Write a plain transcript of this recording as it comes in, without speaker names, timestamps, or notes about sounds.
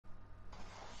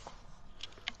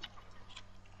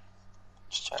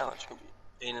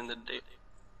Being in the day.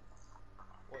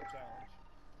 What challenge?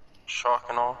 Shock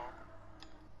and all.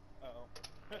 Uh oh.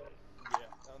 Yeah,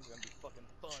 that one's gonna be fucking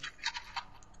fun.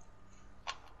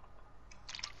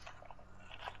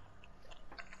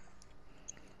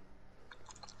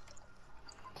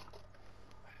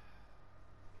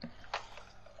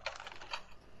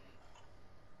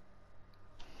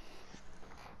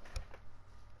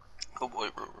 Good boy,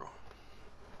 bro.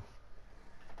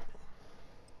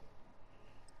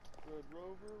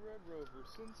 Red Rover,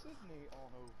 send Sydney on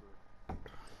over.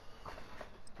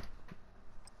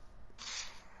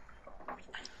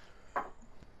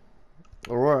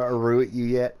 Aurora root you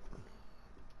yet?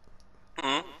 Hmm?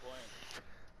 I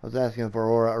was asking if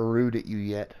Aurora root at you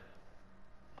yet.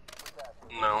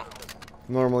 No.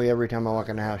 Normally every time I walk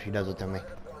in the house she does it to me.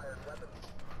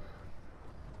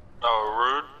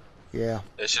 Oh, rude? Yeah.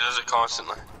 Yeah, she does it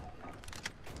constantly.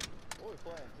 What are we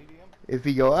playing, TDM? If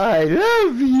you go, I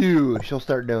love you, she'll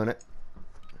start doing it.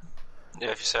 Yeah,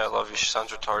 if you say I love you, she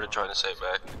sounds retarded trying to say it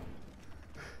back.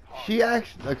 She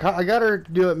actually, I got her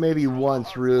to do it maybe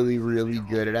once really, really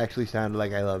good. It actually sounded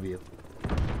like I love you.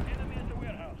 Enemy at the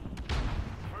warehouse.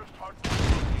 First hard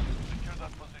secure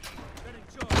that position. Getting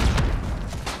charged.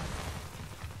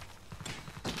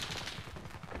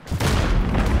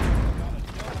 Got a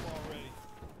double already.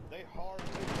 They hard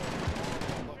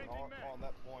on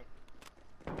that point.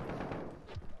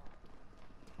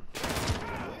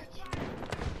 Bitch.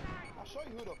 I'll show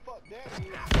you who the fuck daddy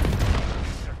is.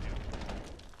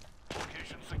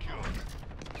 Location secure.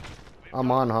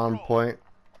 I'm on home point.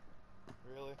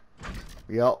 Really?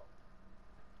 Yep.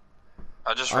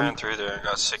 I just ran through there and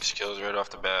got 6 kills right off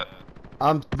the bat.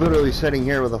 I'm literally sitting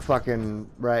here with a fucking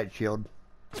riot shield.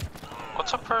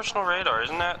 What's a personal radar,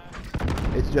 isn't that?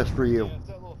 It's just for you. Yeah, it's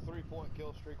that little 3-point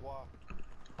kill streak. Why?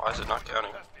 Why is it not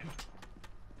counting?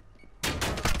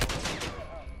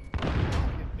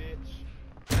 Fucking bitch.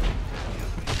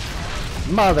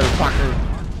 Motherfucker.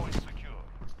 Hardpoint secure.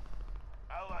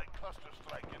 Allied cluster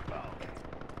strike inbound.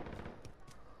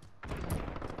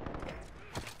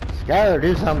 Skylar,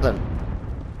 do something.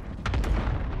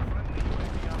 Friendly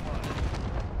UAV online.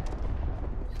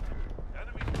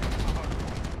 Enemy to the hardpoint.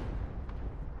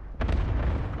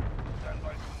 Stand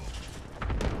by to move.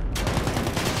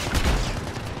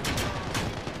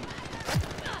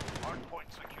 Hardpoint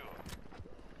secure.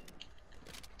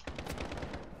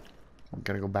 I'm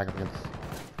gonna go back up against. Go.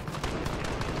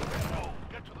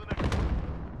 Get to the next one.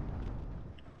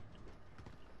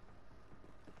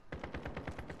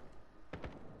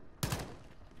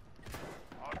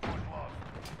 Hardpoint lost.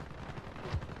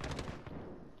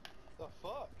 The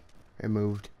fuck? It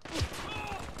moved.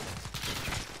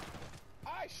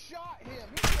 I shot him.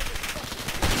 He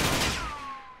fucking...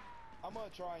 I'm gonna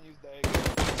try and use the egg.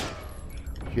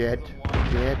 Shit.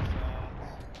 Shit.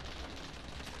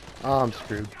 Oh, I'm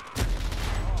screwed.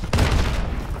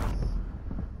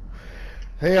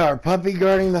 They are puppy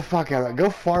guarding the fuck out of it. Go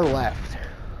far left.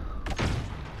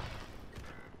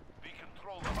 We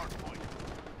control the hardpoint.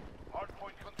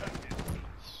 Hardpoint contested.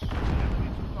 Enemy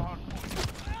to the hardpoint.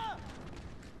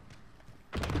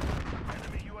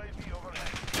 Enemy UAV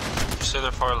overhead. You say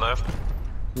they're far left?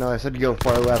 No, I said to go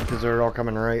far left because they're all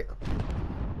coming right.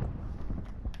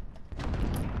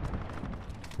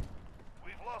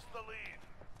 We've lost the lead.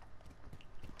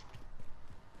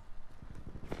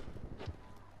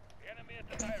 Enemy at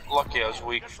the tire. Lucky I was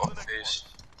weak, fuckface.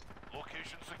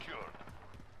 Location secured.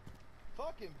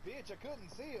 Fucking bitch, I couldn't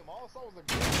see him. All I saw was a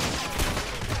gun.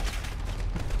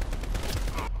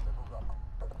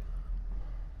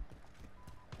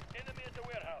 Enemy at the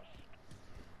warehouse.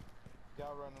 Guy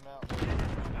running out.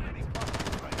 Enemy cluster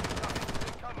strike.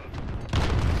 Take cover.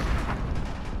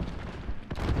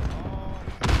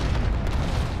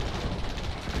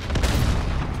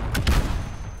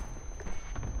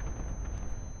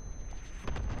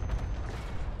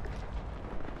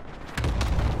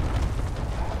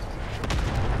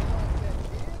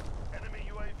 Enemy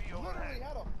UAV Literally, overhead.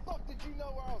 how the fuck did you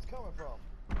know where I was coming from?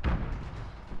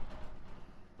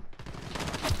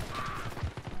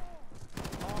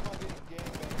 How am I getting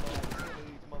gangbanged by like 10 of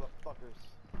these motherfuckers?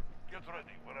 Get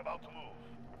ready. We're about to move.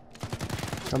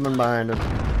 Coming behind him. We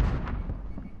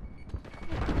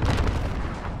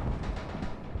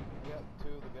got 2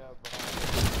 of the guys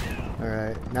behind.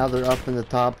 Alright, now they're up in the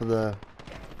top of the...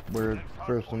 where the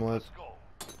first one was. Let's go.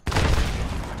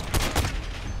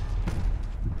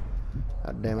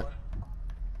 God damn it.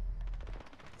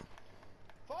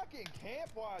 Fucking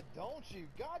camp, why don't you?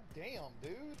 God damn,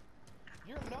 dude.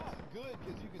 You're not good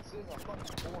because you can sit in a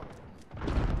fucking corner.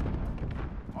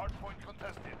 Hardpoint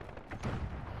contested.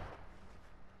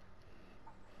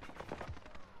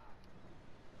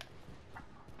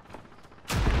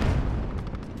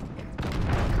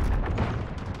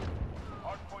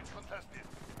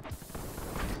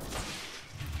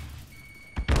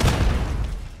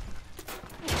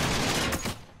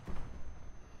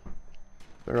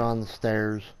 They're on the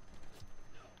stairs.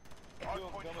 Two of them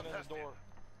Hardpoint coming in the contested. door.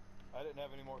 I didn't have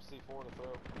any more C4 to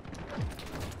throw.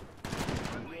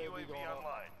 Friendly UAV UAV going up.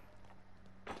 online.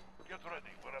 Get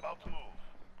ready. We're about to move.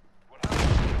 We're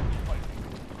having fighting.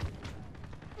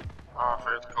 Oh, I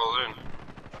forgot to call in.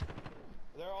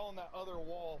 They're all on that other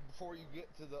wall before you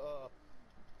get to the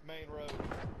main road.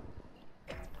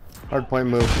 Hardpoint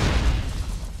move.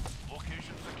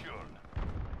 Location secured.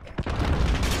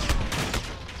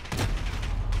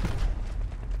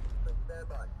 Stand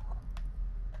by.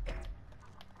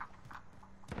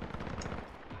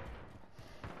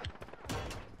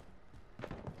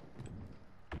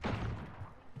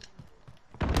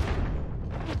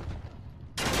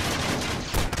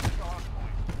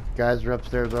 Guys are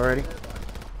upstairs already.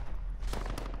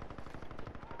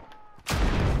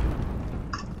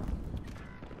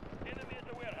 Enemy at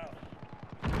the warehouse.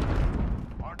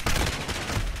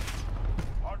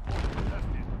 Hardpoint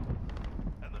contested.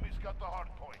 Enemy's got the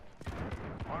hardpoint.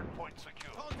 Hardpoint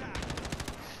secure.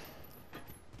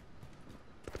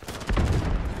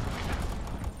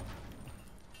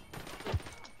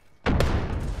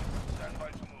 Stand by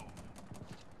to move.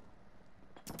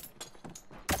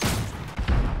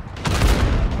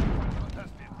 Hardpoint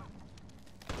contested.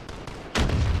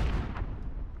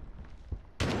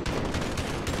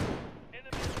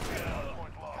 Enemy at the warehouse.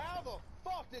 Hardpoint lost. How the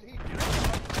fuck did he die?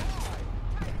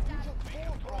 He took four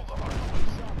Control the bullets hardpoint. and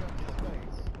shotgun to the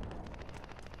face.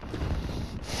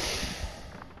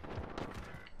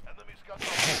 Enemy's got the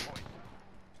hardpoint.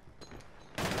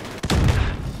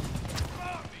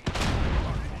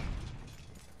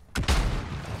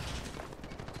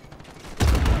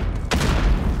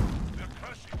 They're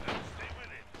crushing them. Stay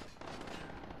with it.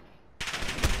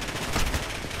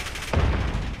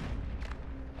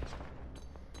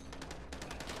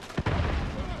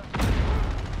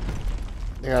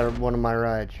 They got one of my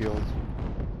riot shields.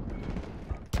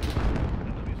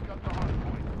 Enemy's got the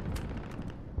hardpoint.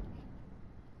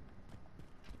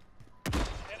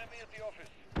 Enemy at the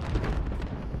office.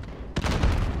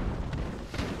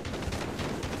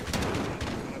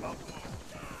 We're about to move.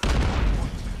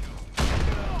 Hardpoint secure.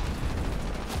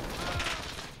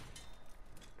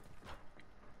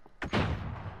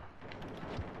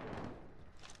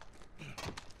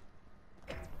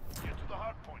 Get to the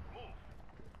hardpoint. Move.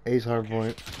 Ace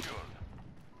hardpoint. Secured.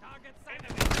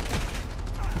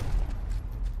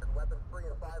 Weapons 3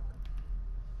 and 5.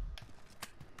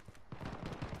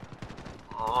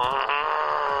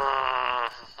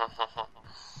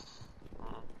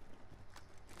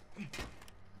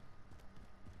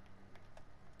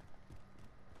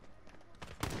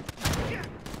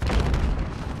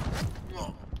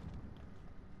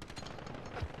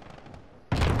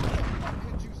 Fuck,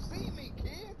 could you see me,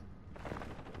 kid?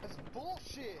 That's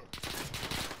bullshit.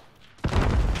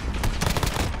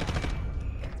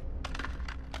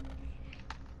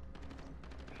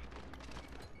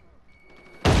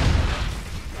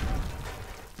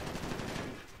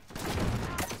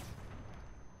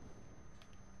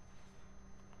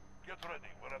 Get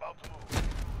ready. We're about to move.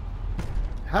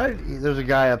 How did there's a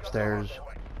guy upstairs?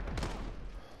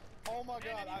 Oh my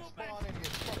god, I spawned and get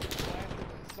fucking blasted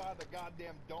inside the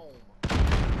goddamn dome.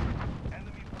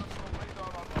 Enemy personal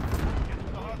radar on the get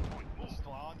to the hardpoint. Move.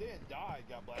 Spawned in, died,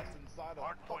 got blasted inside the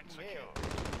Hardpoint fucking secure.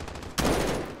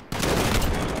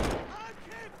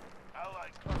 head.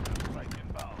 Allied cluster strike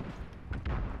inbound.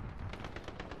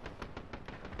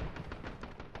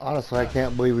 Honestly, I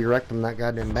can't believe we wrecked them that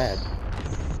goddamn bad.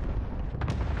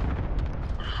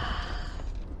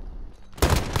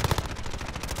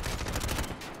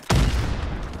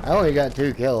 I only got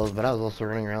 2 kills, but I was also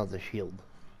running around with a shield.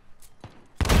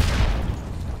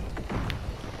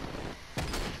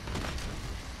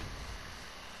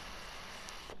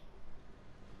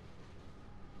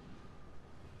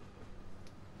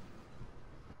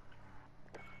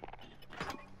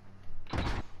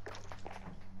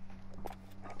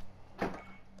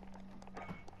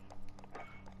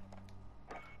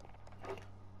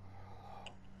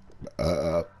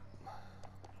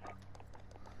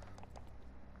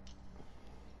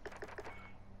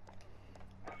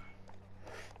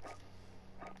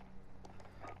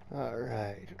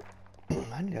 Alright.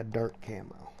 I need a dark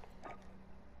camo.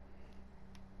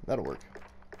 That'll work.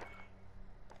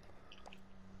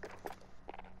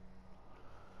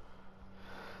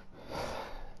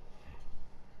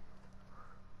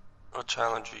 What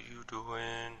challenge are you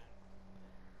doing?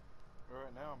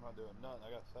 Right now I'm not doing nothing,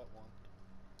 I got set one.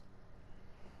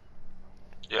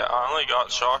 Yeah, I only got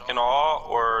shock and awe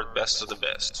or best of the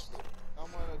best.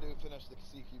 I'm gonna finish the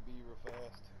CQB real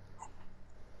fast.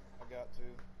 I got to.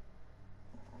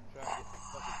 Try to get the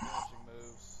fucking finishing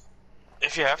moves.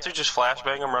 If you have to, just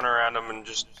flashbang them, run around them, and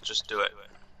just do it.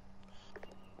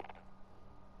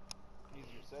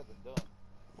 Easier said than done.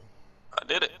 I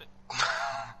did it.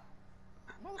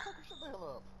 Motherfucker, shut the hell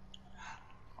up.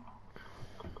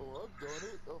 Oh, I've done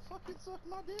it. Oh, fucking suck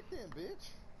my dick then, bitch.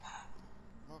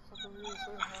 Motherfucker really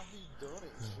saying how he done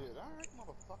it and shit. Alright,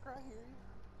 motherfucker, I hear you.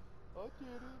 I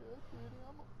did it,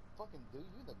 I'm gonna fucking do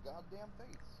you in the goddamn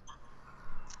face.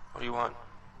 What do you want?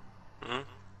 Hmm?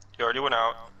 You already went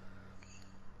out.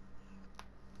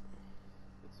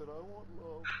 It said, I want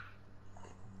love.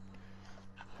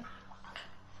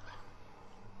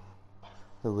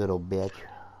 The little bitch.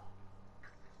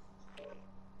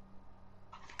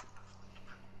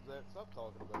 Zach, stop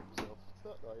talking about yourself. It's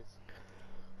not nice.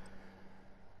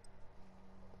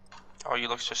 Oh, you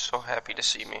look just so happy to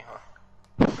see me, huh?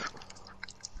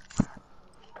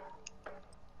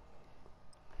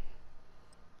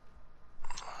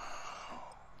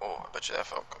 Oh, I bet you that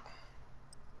felt good.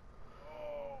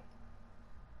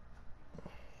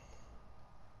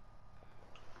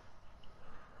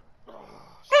 Oh,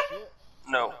 shit.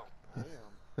 No. Damn.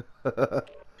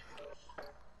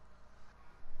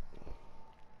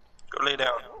 Go lay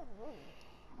down.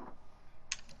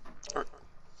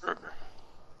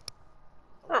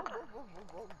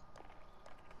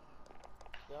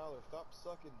 Skylar, stop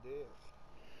sucking dick.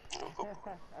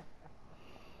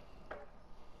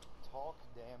 Talk,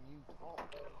 damn you,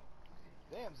 talk.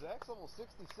 Damn, Zach's level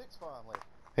 66 finally.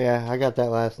 Yeah, I got that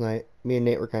last night. Me and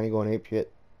Nate were kind of going ape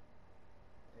shit.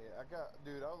 Yeah,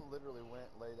 dude, I literally went,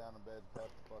 lay down in bed,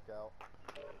 passed the fuck out.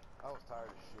 I was tired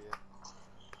as shit.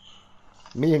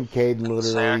 Me and Caden literally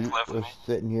Zach left was me.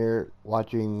 sitting here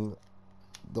watching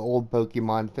the old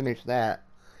Pokemon, finish that,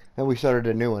 and we started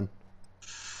a new one.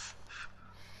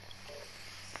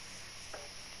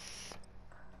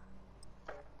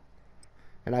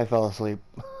 And I fell asleep.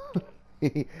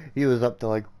 he was up to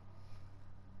like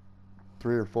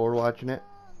 3 or 4 watching it.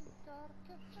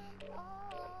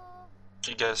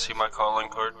 Did you guys see my calling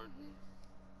card?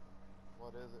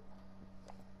 What is it?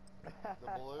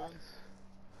 The balloons?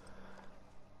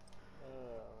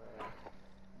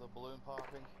 The balloon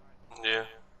popping? Yeah. Yeah,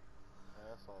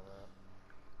 I saw that.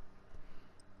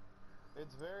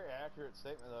 It's a very accurate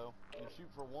statement though. You shoot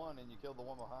for one and you kill the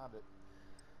one behind it.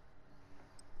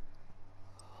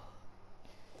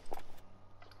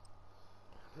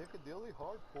 Piccadilly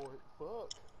Hardpoint, fuck.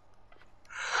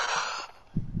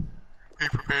 Be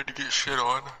prepared to get shit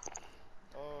on.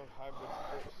 Oh, hybrid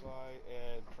support site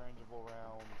and frangible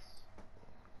rounds.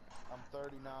 I'm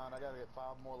 39, I gotta get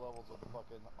 5 more levels of the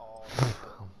fucking all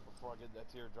before I get that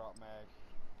teardrop mag.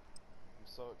 I'm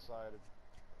so excited.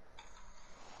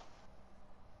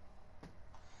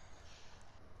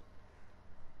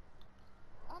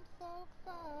 I'm so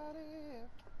excited.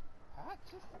 I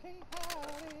just can't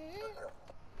hide it.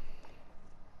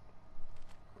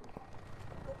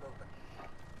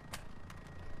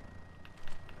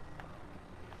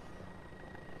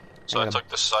 So I took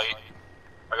the sight.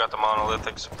 I got the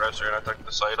monolithic suppressor and I took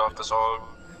the sight off the song.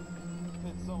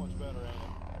 It's so much better, ain't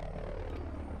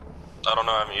it? I don't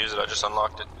know, I haven't used it, I just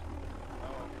unlocked it.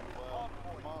 Oh, well,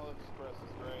 Monolith Express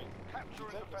is great. You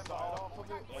take the side off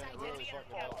of it, and it really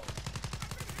fucking helps.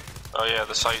 Oh yeah,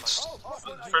 the sights.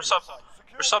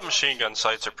 For submachine gun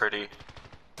sights are pretty.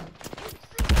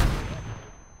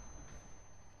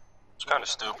 It's kind of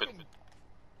stupid.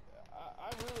 I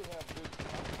really have good.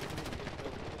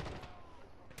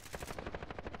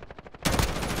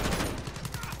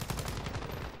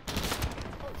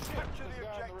 Oh shit! There's a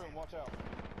guy in the room. Watch out.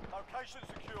 Location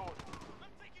secured.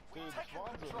 Dude, the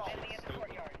swans are Enemy in the stupid.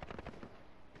 courtyard.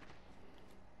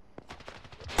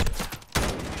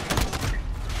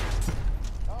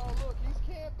 Oh look, he's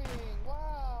camping.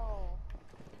 Wow.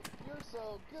 You're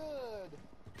so good.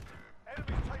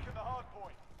 Enemy's taken the hard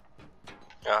point.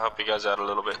 Yeah, I'll help you guys out a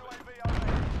little bit. UAV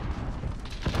overhead.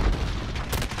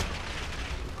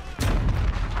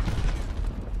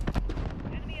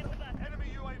 Enemy in the bus. Enemy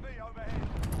UAV overhead.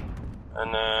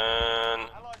 And then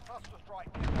Allied cluster strike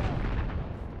inbound.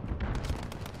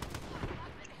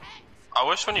 I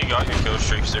wish when you got your kill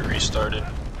streaks it restarted.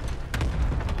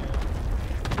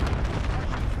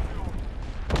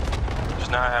 Cause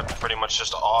now I have to pretty much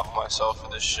just off myself for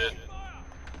this shit.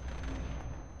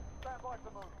 Stand by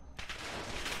for move.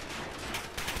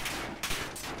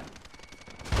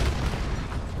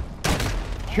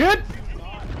 Shit!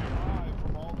 Not die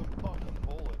from all them fucking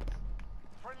bullets.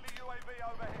 Friendly UAV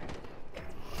overhead.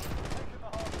 Taking the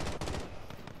hard point.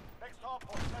 Next hard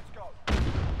point, let's go.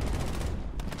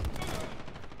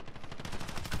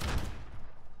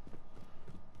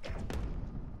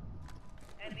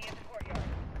 Enemy in the courtyard.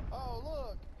 Oh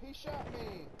look, he shot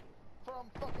me from from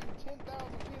fucking 10,000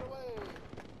 feet away.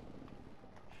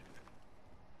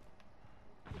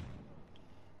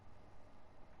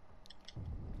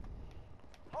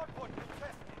 Hardpoint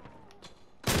contested.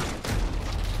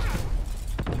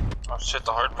 Oh shit,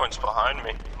 the hard point's behind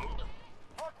me.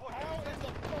 Hardpoint How in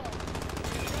the fuck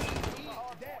did you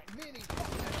eat that many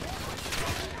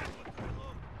fucking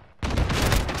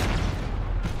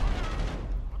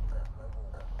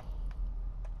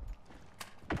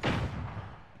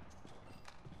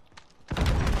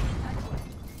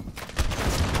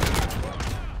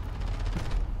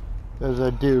There's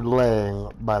a dude laying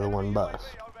by the one bus.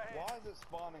 Why is it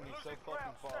spawning me so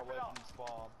fucking far away from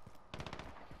spawn?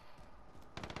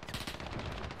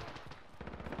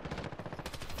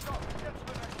 Go, get to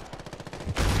the next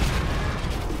one.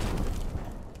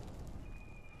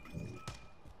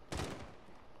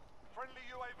 Friendly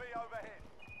UAV overhead.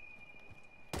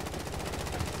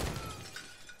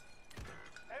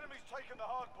 Enemies taking the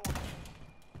hard point.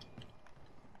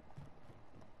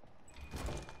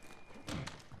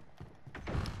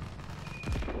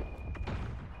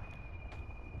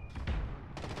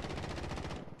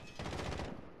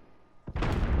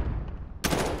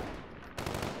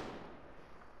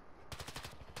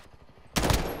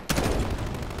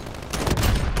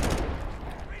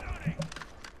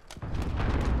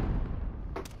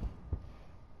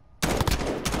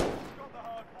 Got the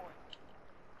hard point.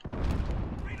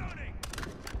 Reloading.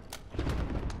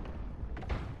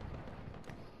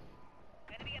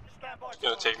 Stand by. It's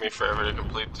gonna take me forever to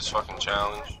complete this fucking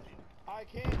challenge. I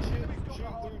can't shoot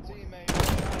through teammates.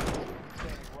 Standing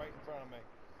right in front of me.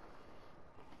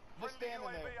 Just Friendly standing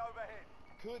UAV there. overhead.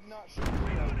 Could not shoot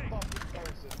through a fucking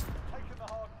person. Taking the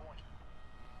hard point.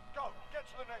 Go, get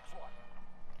to the next one.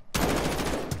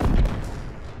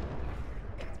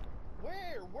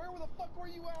 Where? Where the fuck were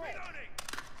you at? Reloading.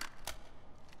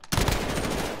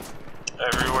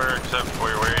 Everywhere except for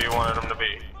where you wanted them to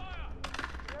be.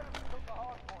 The enemy took the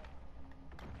hard point.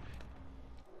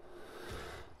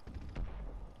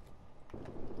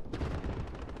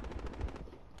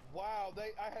 Wow,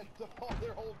 I had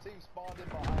their whole team spawned in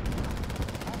behind me.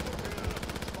 I thought they were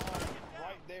spawned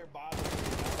right there by the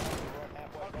run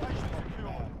halfway across the Location fucking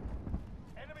secure. map.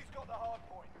 Enemy's got the hard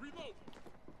point. Reload.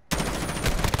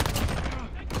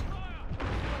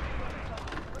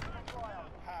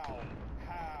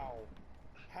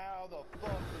 How the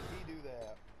fuck did he do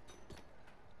that?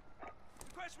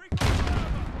 Press recon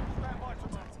flyover. Stand by to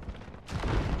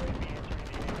move.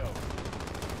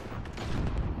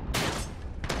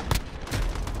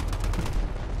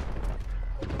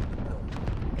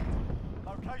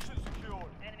 Location secured.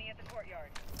 Enemy at the courtyard.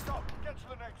 Go, get to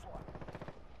the next one.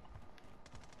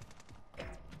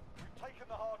 We've taken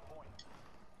the hard point.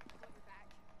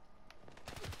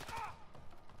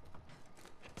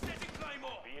 Setting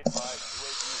Claymore. Be advised,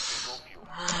 UAV is bingo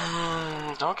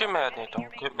fuel. Don't get mad, Nate.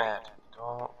 Don't get mad.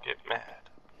 Don't get mad.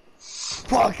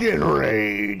 Fucking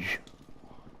rage.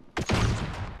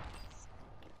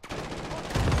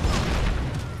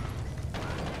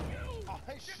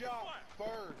 I shot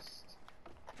first.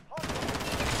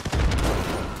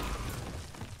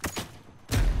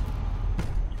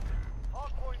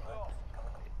 Hard point lost.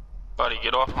 Buddy,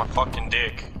 get off my fucking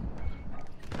dick.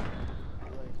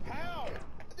 How?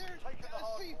 A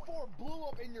C4 blew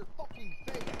up in your fucking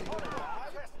face and you're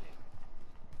alive? Contested.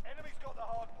 Enemy's got the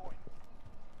hard point.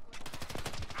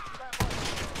 Stand by.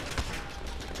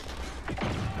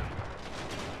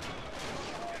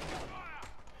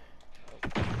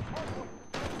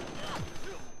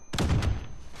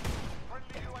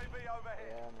 Friendly UAV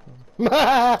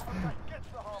overhead. Get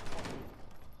to the hard point.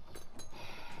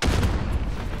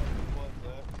 What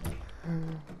the?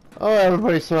 Oh,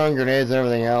 everybody's throwing grenades and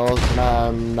everything else, and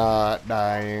I'm not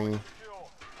dying. Secure.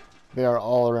 They are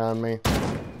all around me.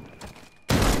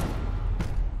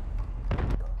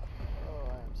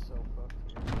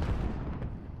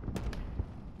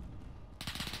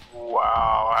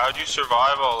 Wow, how'd you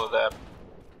survive all of that?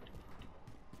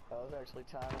 I was actually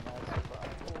timing my survival.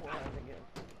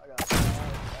 I got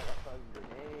fucking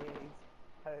grenades.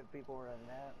 I had people running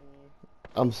at me.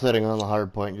 I'm sitting on the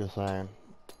hard point, just saying.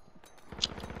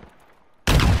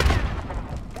 God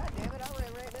damn it, I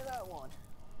ran right into that one.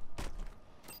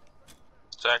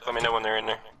 Zach, let me know when they're in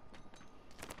there.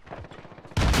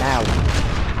 Now.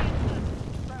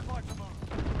 Stand by to move.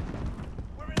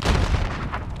 We're in there.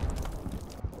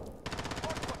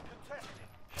 Hard point contested.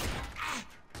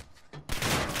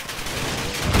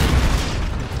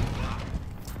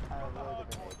 I avoided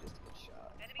the grenade just to get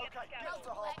shot. Enemy at Okay, the get scout. to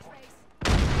hard point.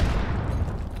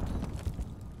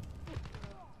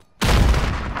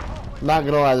 I'm not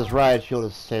gonna lie, this riot shield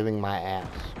is saving my ass.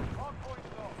 Hard point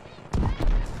lost.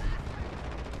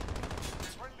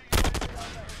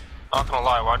 Not gonna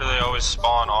lie, why do they always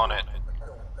spawn on it?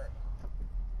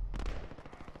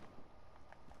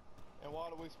 And why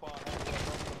do we spawn halfway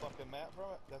across the fucking map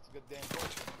from it? That's a good damn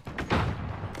question.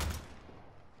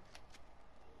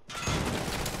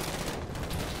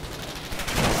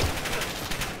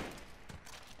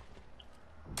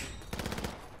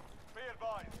 Be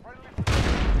advised, friendly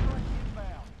strike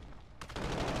inbound.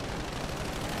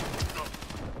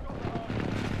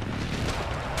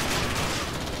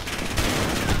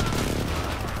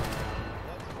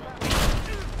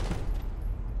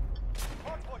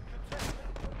 Hardpoint contested.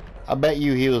 I bet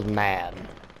you he was mad.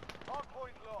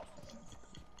 Hardpoint lost.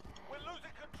 We're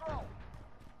losing control.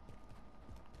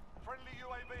 Friendly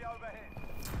UAV overhead.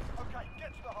 Okay,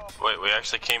 get to the hardpoint. Wait, we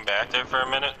actually came back there for a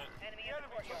minute? The enemy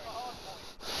took the hardpoint.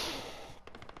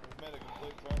 We've made a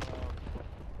complete turnaround.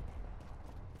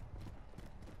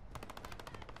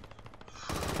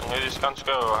 And here these cunts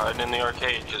go, hiding in the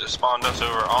arcade, because it spawned us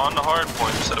over on the hard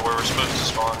point instead of where we're supposed to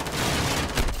spawn.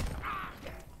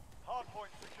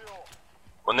 Hardpoint secure.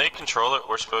 When they control it,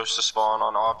 we're supposed to spawn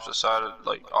on the opposite side of,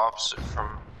 like, opposite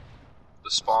from the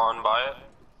spawn by it.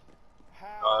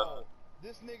 How?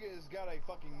 This nigga has got a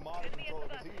fucking mod controller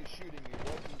because he is shooting me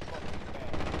way too fucking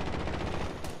fast.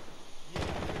 Yeah,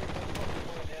 there is no fucking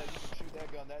way in hell you can shoot that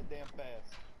gun that damn fast.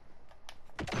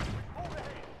 Move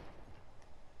ahead.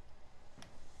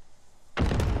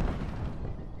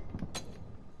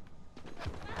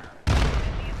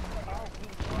 Oh,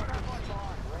 he's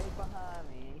right behind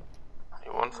me.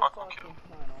 You won't fucking kill.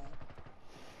 Tunnel.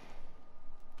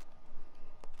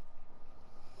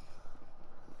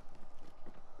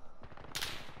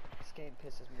 This game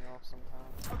pisses me off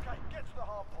sometimes. Okay, get to the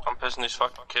hardpoint. I'm pissing these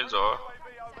fucking kids off.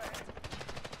 UAV overhead.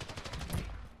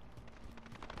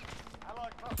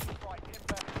 Allied cluster strike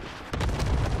inbound.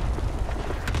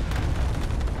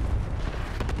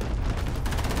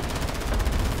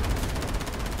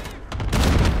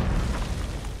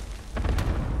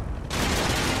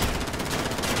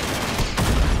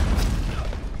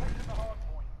 Taking the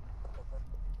hardpoint.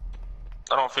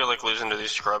 I don't feel like losing to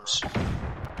these scrubs.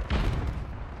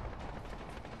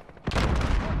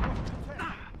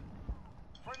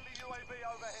 Friendly UAV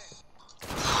overhead.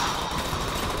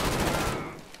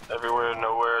 Everywhere,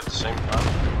 nowhere at the same time.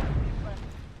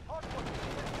 Hardpoint.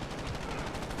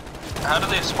 How do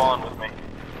they spawn with me?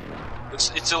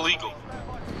 It's illegal.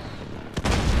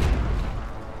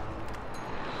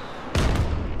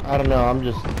 I don't know, I'm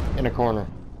just in a corner.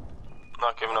 I'm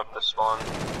not giving up this spawn. Oh,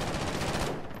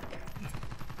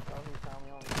 he found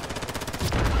me on the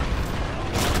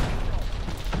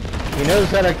He knows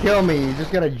how to kill me, he's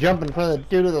just gotta jump in front of the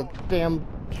dude with a damn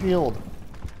shield.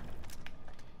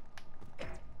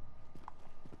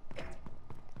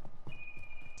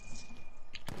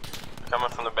 Coming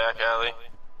from the back alley.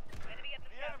 The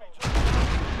enemy took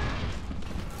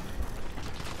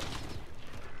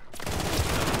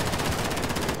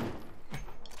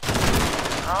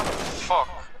How the fuck?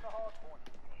 the hardpoint.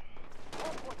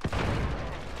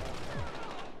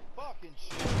 Fucking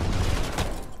shit.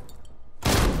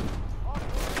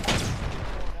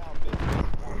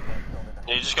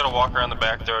 Yeah, you just gotta walk around the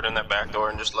back door, in that back door,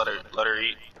 and just let her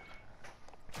eat.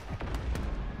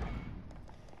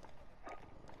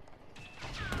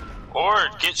 Or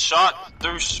get shot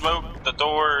through smoke, the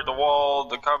door, the wall,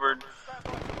 the cupboard.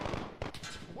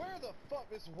 Where the fuck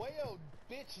this whale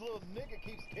bitch little nigga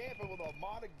keeps camping with a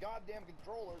modded goddamn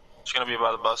controller? It's gonna be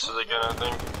by the buses again, I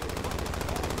think.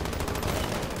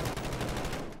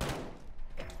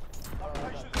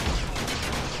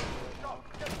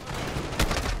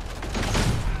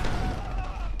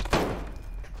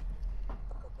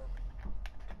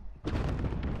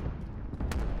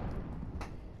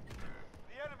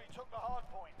 The enemy took the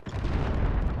hardpoint.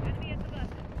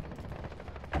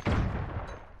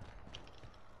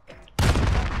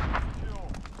 Secure.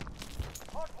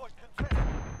 Hardpoint contested.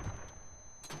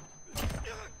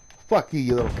 Fuck you,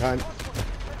 you little cunt.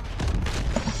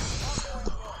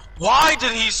 Why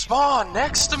did he spawn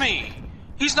next to me?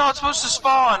 He's not supposed to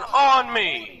spawn on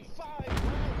me. 5 rounds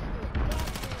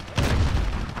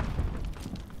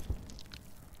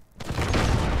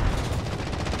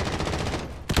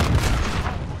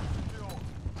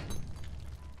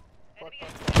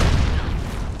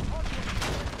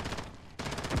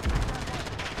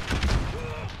to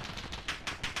the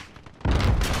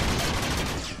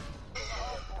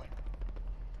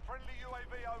Friendly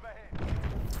UAV overhead.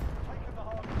 Taking the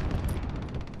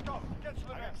hardpoint. Go, get to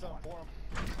the I got next something one. for him.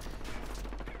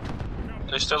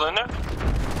 They still in there?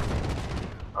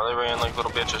 Are they ran like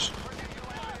little bitches? Friendly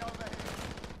UAV overhead.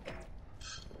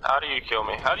 How do you kill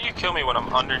me? How do you kill me when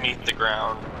I'm underneath the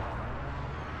ground?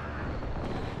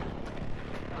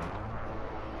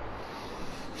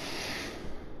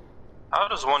 How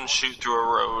does one shoot through a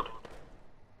road?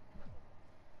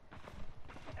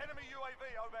 Enemy UAV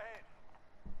overhead.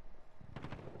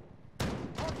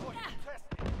 Hardpoint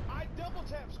contested. I double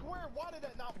tapped square. Why did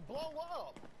that not blow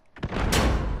up?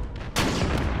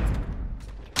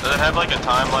 Does it have like a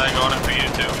time lag on it for you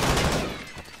too?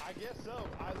 I guess so.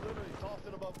 I literally tossed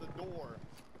it above the door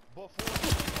before he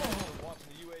was watching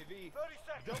the UAV. 30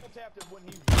 seconds. Double tapped it when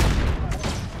he did not.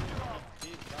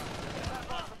 Stand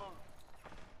by to move.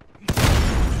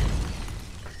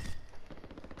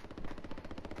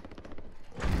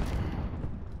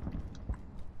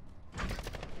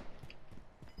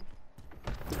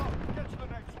 Go, get to the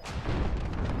next one.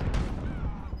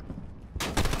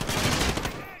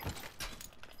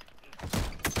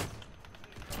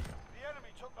 The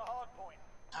enemy took the hard point.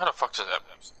 How the fuck does that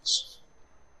make sense?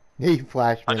 He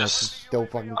flashed me. I and I just- still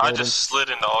fucking I killed him. just slid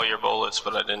into all your bullets,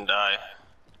 but I didn't die.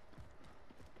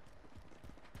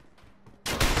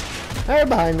 Hey,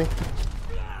 behind me. We've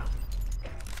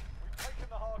taken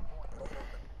the hard point.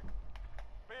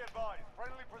 Be advised,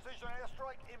 friendly precision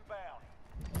airstrike inbound.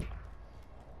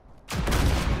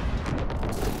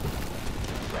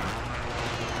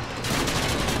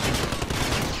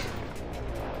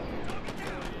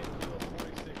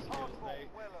 Hard point,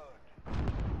 well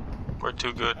earned. We're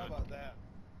too good. How about that?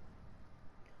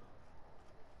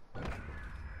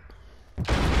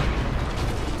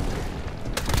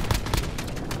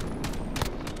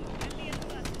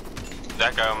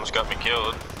 That guy almost got me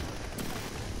killed.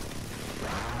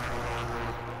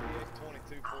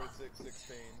 22, 46,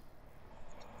 16.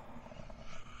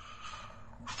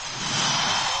 That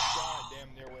guy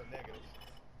damn near went negative.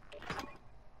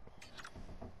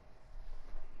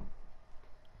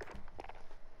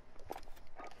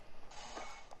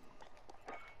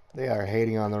 They are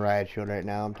hating on the riot shield right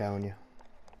now, I'm telling you.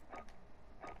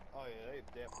 Oh yeah, they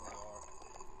definitely are.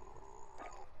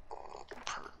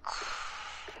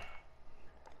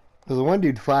 There's one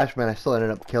dude flashed me and I still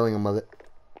ended up killing him with it.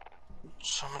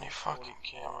 So many fucking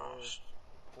cameras.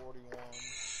 41,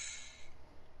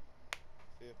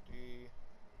 50,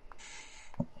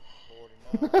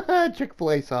 49,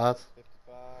 Chick-fil-A sauce.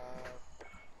 55,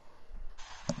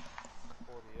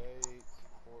 48,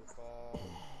 45,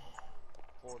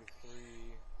 43,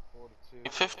 42.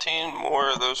 15 more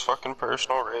of those fucking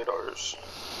personal radars.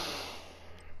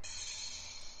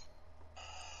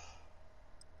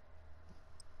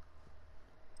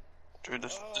 Dude,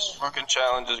 this fucking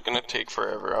challenge is gonna take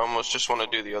forever. I almost just want to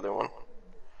do the other one.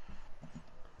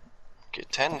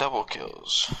 Get 10 double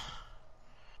kills.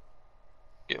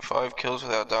 Get 5 kills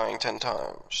without dying 10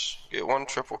 times. Get 1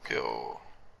 triple kill.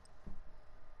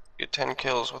 Get 10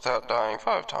 kills without dying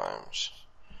 5 times.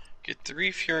 Get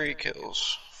 3 fury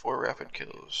kills, 4 rapid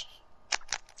kills.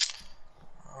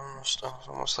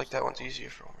 Almost like that one's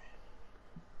easier for me.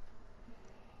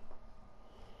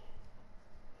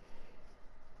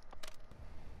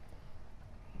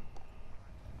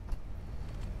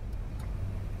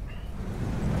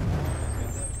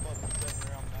 Get that fucking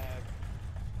 7-round mag.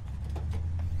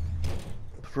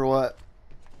 For what?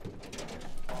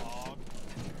 Dog.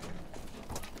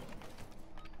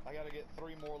 I gotta get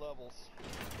 3 more levels.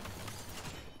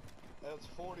 That's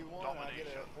 41, and I get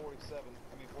it at 47.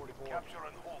 I mean 44. Capture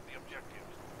and hold the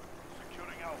objectives.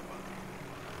 Securing Alpha.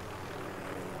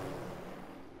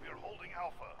 We're holding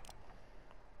Alpha.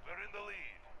 We're in the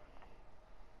lead.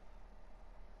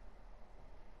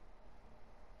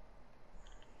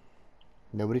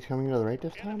 Nobody's coming to the right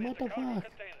this time? What the fuck?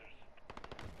 Containers.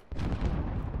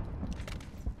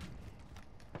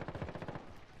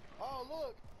 Oh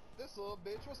look! This little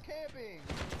bitch was camping!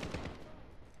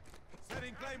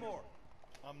 Setting Claymore.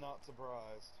 I'm not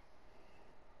surprised.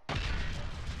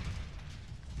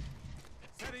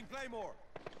 Setting Claymore.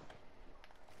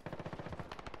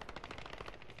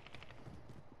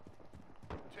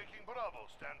 Taking Bravo,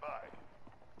 stand by.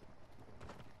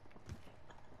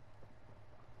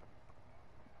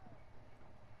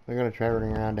 They're gonna try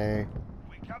running around A.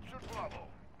 We captured Bravo.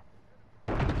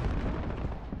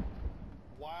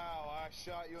 Wow, I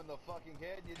shot you in the fucking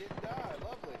head and you didn't die.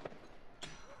 Lovely.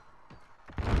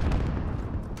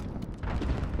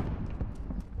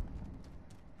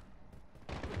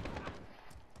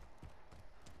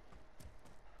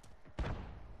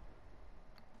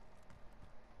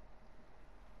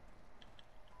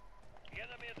 The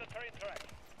enemy is the train track.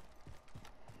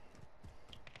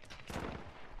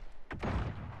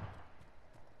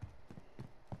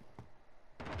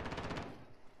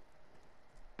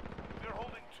 We're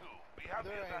holding 2. We have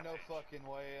There the ain't no advantage. fucking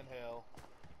way in hell.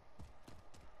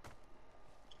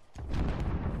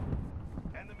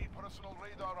 Enemy personal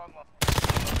radar online.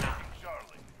 Taking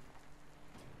Charlie.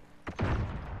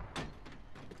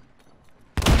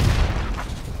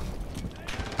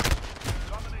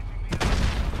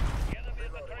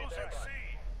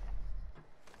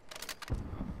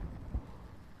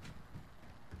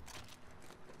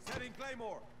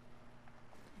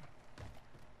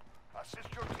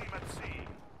 Assist your team at C.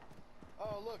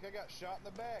 Oh, look, I got shot in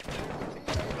the back. There's a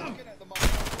teammate looking at the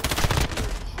motherfucker.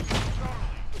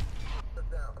 Charlie. Sit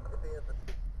down. Get the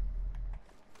infantry.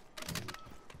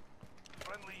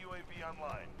 Friendly UAV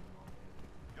online.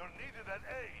 You're needed at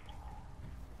A.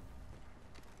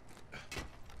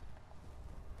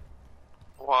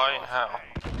 Why and how?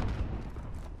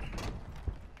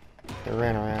 They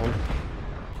ran around.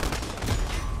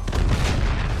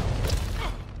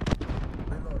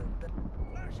 Reloading.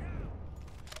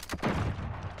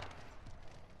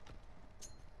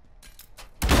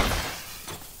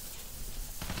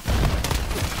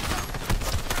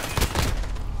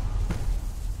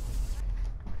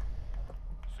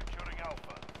 Securing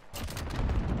Alpha.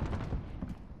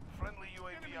 Friendly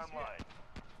UAV online.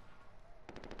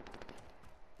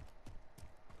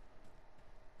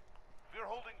 We're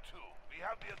holding 2. We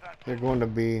have the advantage. They're going to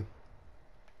be.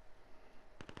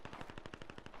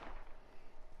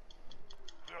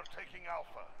 We are taking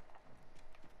Alpha.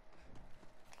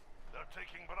 They're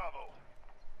taking Bravo.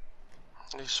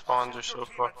 These spawns are so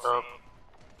fucked up.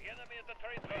 The enemy at the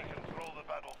train track. We control the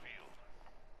battlefield.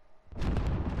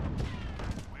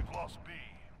 We've lost B.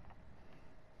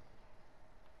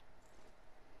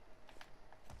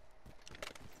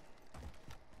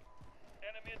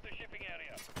 Enemy at the shipping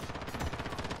area.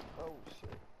 Oh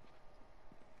shit.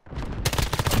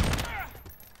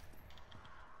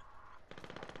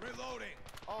 Reloading.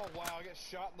 Oh, wow, I got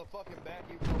shot in the fucking back.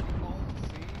 You fucking on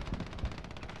C.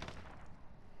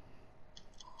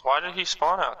 Why did he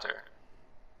spawn out there?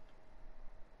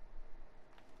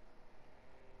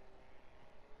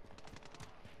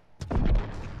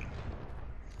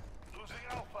 Losing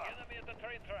Alpha. Enemy at the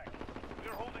train track.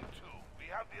 We're holding 2. We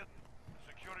have the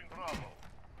securing Bravo.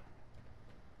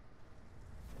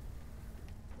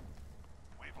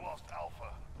 We've lost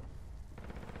Alpha.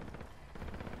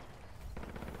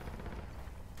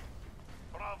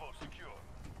 Bravo secure.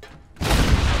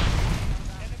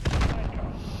 Enemy striker.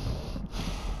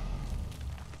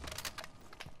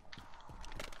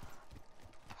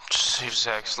 Save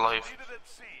Zach's life. Needed at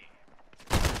C.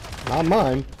 Not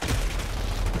mine.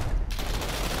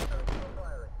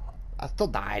 Firing. I still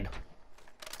died.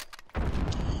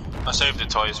 I saved it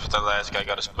twice, but that last guy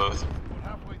got us both. We're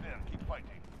halfway there. Keep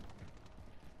fighting.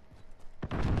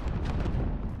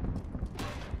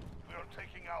 We are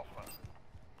taking Alpha.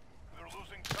 We're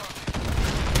losing Charlie.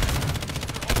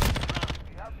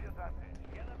 We have the advantage.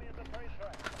 Enemy at the train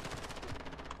track.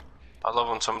 I love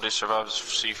when somebody survives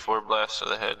C4 blast to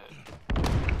the head.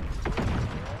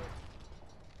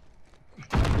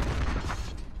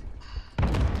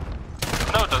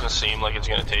 I know it doesn't seem like it's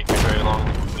gonna take me very long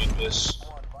to complete this.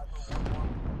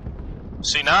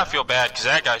 See, now I feel bad because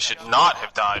that guy should not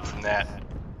have died from that.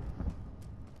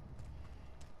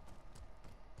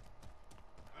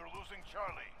 We're losing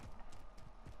Charlie.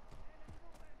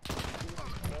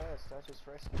 Jesus Christ, I just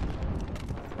rescued.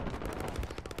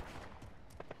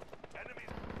 Enemies.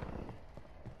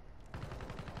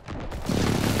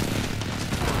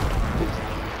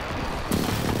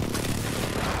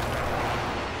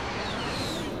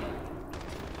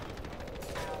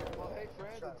 Well, hey,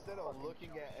 friends, instead of looking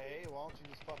at A, why don't you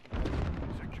just fucking...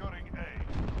 Securing A.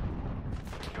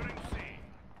 Securing C.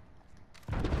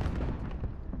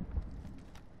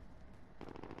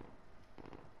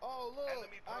 Oh, look,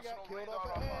 Enemy I got personal killed radar up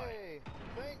at online. A.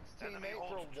 Thanks, Enemy teammate,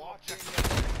 holds for 2 watching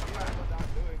objectives. me but not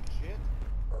doing shit.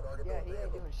 Target Yeah, those he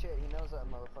ain't vehicles. doing shit. He knows that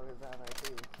motherfucker's down there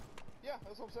too. Yeah,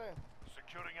 that's what I'm saying.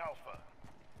 Securing Alpha.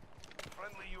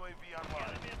 Friendly UAV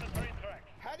online. Enemy at the train track.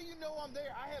 How do you know I'm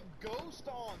there? I have Ghost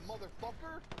on,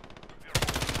 motherfucker. We're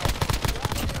holding Alpha.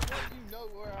 Goddamn, how do you know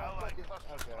where I Allied fucking...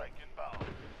 cluster Okay. strike inbound.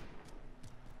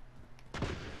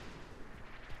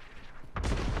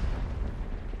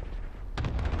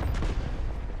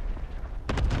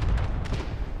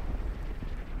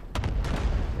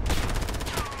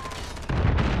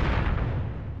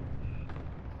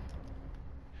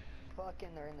 Fucking,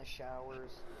 they're in the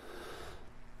showers.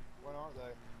 When aren't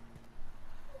they?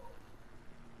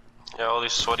 Yeah, all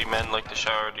these sweaty men like to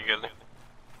shower together.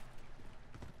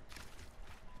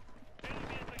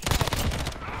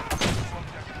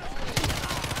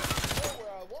 Oh,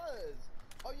 where I was.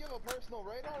 Oh, you have a personal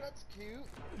radar? That's cute.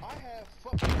 I have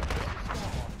fucking Ghost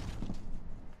on.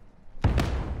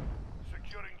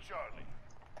 Securing Charlie.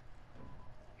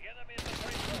 The enemy at the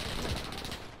train track.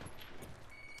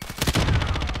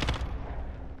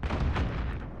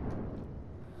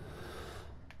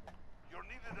 You're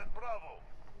needed at Bravo.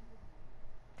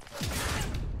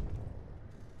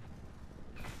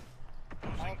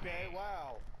 Okay,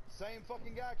 wow. same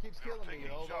fucking guy keeps killing me,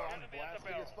 taking although charge. I'm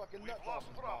blasting his fucking We've nuts off lost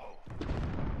his Bravo. body.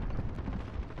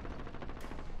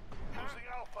 Losing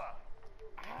Alpha.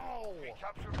 Ow! We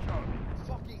captured Charlie.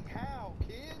 Fucking how,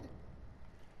 kid?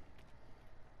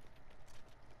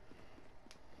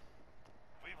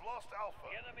 We've lost Alpha.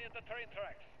 Enemy at the train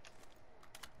tracks.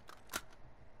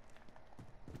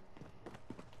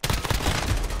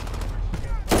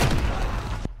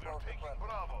 We're taking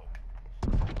Bravo.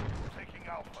 Taking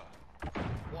Alpha.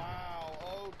 Wow,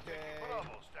 okay.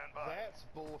 Bravo, stand by. That's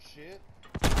bullshit.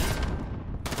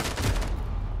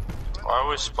 Why are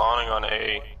we spawning on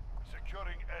A?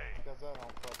 Securing A. Because I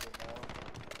don't fucking know.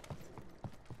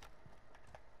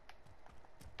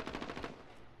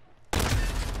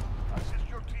 Assist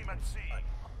your team at C.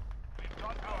 We've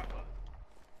got Alpha.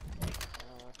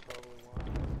 That's probably why.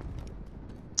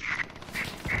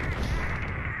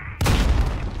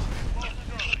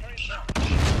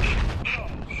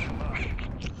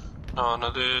 None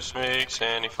of this makes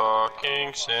any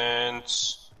fucking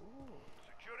sense.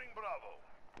 Securing Bravo.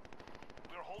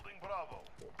 We're holding Bravo.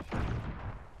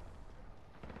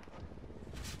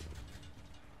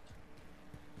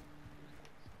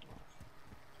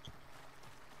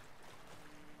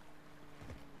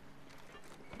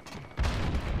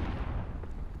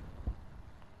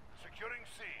 Securing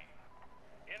C.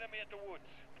 Enemy at the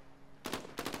woods.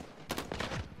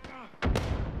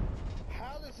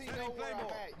 How does he know where I'm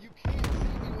at? You can't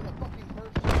see me with a fucking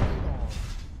personal radar.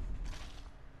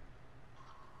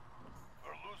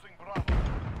 We're losing Bravo.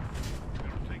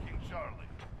 We're taking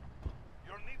Charlie.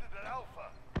 You're needed at Alpha.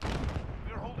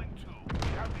 We're holding 2. We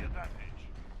have the advantage.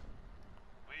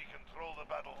 We control the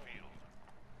battlefield.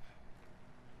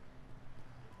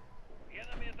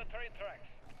 Enemy at the train tracks.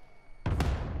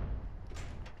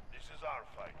 This is our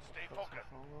fight. Stay focused.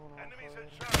 Hold on, Enemies I'll in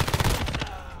play Charlie.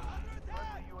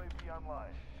 Friendly UAV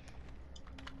online.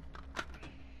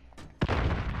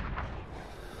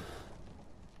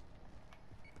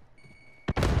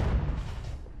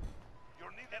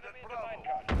 You're needed Enemy at at the Bravo.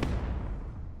 minecart.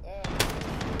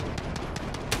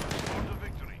 For the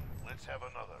victory. Let's have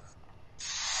another.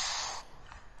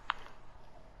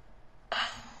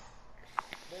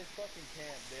 They fucking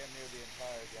camped damn near the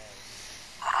entire game.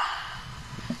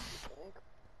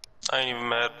 I ain't even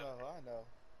mad. I know.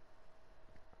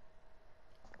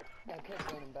 I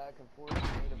kept running back and forth and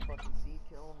made a fucking C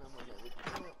kill and then when they would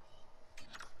kill it.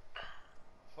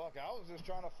 Fuck, I was just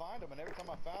trying to find them, and every time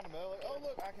I found them, they're like, oh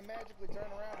look, I can magically turn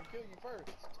around and kill you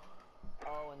first.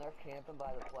 Oh, and they're camping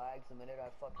by the flags. The minute I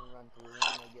fucking run through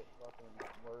them, they get fucking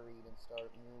worried and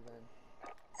start moving.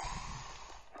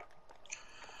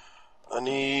 I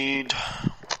need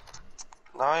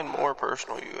 9 more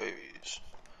personal UAVs.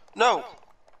 No!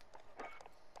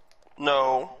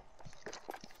 No.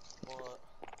 What?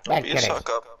 Don't Bad be a kitty. suck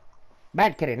up.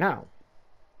 Bad kitty, no.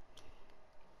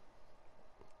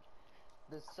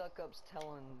 The suck-up's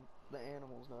telling the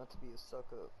animals not to be a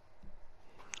suck-up.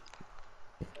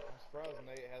 I'm surprised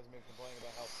Nate hasn't been complaining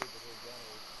about how stupid his gun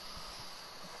is.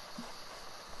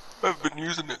 I've been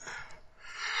using it.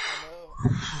 I know.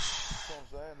 That's what I'm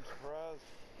saying. I'm surprised.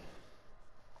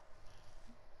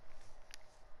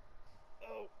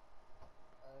 Oh.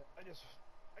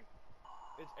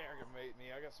 It's aggravating me.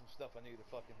 I got some stuff I need to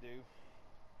fucking do.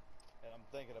 And I'm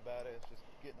thinking about it. It's just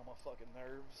getting on my fucking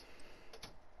nerves.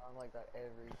 I'm like that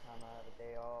every time I have a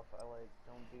day off. I like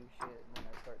don't do shit and then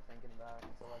I start thinking about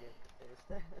it until I get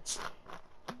pissed.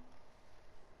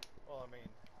 Well, I mean,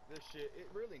 this shit, it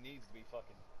really needs to be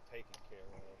fucking taken care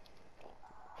of.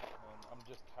 And I'm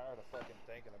just tired of fucking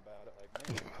thinking about it. Like,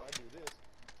 man, if I do this,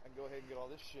 I can go ahead and get all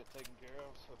this shit taken care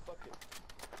of, so fuck it.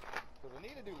 Because I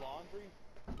need to do laundry,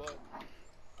 but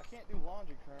I can't do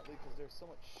laundry currently because there's so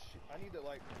much shit. I need to,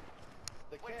 like,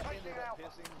 the cat ended up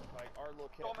pissing, like, our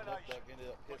little cat Duck ended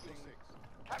up pissing.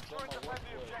 Capturing the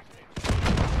friendly objective.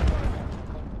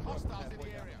 Hostiles in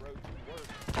the area. Road to work.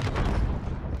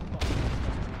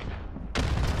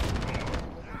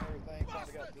 Everything,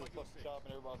 finally got to the fucking shop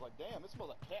and everybody was like, damn, it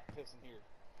smells like cat piss in here.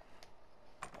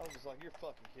 I was just like, you're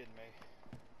fucking kidding me.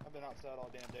 I've been outside all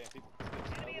damn day and people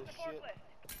smell Enemy at this the shit. forklift.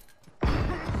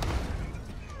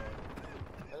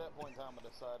 At that point in time, I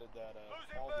decided that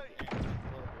all the animals in the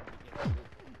club were,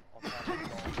 on top of the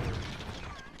dog.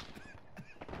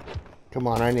 Come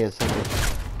on, I need a second.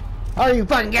 Are you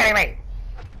fucking kidding me?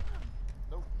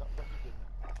 Nope, not fucking kidding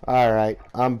me. Alright,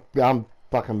 I'm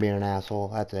fucking being an asshole.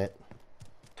 That's it.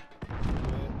 Enemy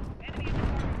at the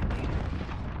forklift.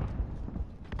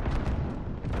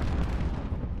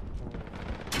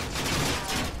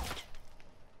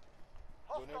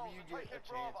 Whenever you get a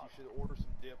chance, you should order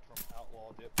some dip from Outlaw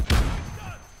Dip.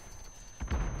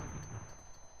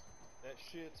 That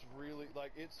shit's really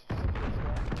like it's. Enemy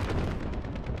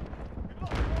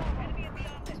at the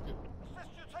office. Assist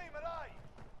your team at A.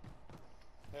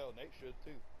 Hell, Nate should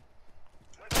too.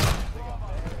 They got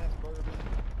badass bourbon.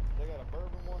 They got a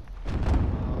bourbon one.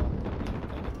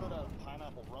 They just put out a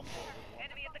pineapple rum flavored one.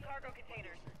 Enemy at the cargo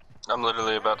containers. I'm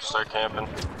literally about to start camping.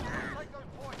 Take those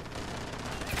points.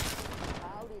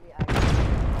 How did he actually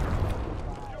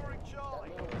Securing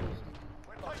Charlie.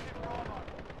 We're taking Bravo.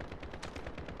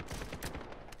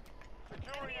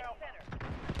 Securing Enemy at Alpha. center.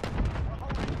 We're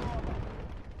holding Bravo.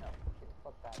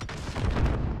 fuck that.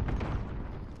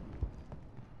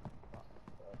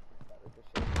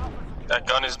 That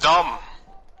gun is dumb.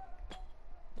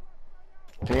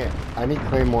 Yeah, I need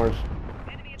claymores.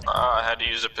 Enemy at the I had to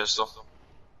use a pistol.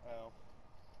 Oh.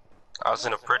 I was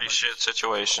in a pretty shit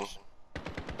situation.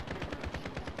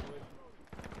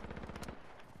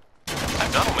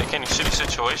 That gun don't make any shitty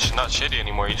situation not shitty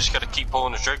anymore. You just gotta keep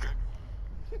pulling the trigger.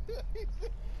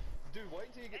 Dude, wait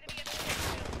until you get the trigger.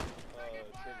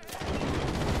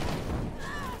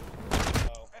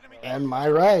 Oh. And my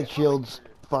riot shield's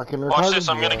fucking retarded. Watch this,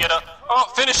 I'm gonna today. get a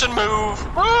finish and move.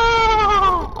 Woo!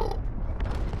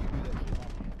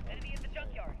 enemy at the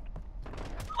junkyard.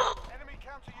 Enemy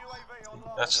counter UAV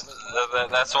online.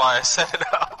 That's why I said it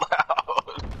out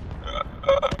loud.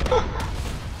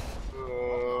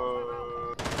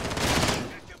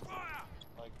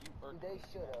 Like you burnt They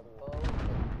should have both been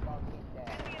fucking down.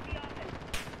 Enemy at the office.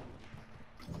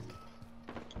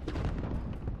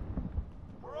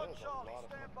 We're on There's a Charlie. lot of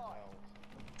Stand fucking by. mouths.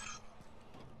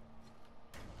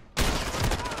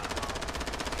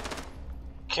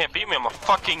 Can't beat me, I'm a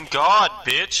fucking god,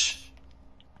 bitch.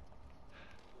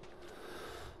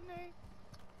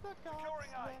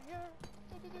 Securing A.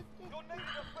 You're needed at B.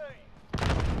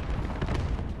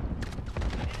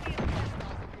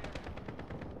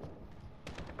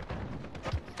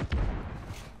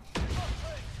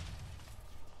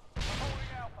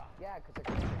 Holding Alpha. Yeah, because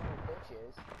they're little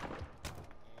bitches.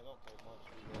 Yeah, it don't take much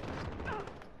to do that.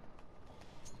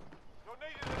 You're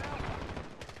needed at Alpha.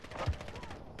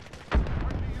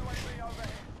 Friendly UAV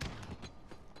overhead.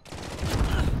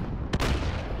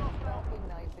 Fucking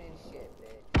knife in shit,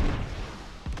 bitch.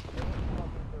 They ain't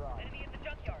fucking garage. Enemy at the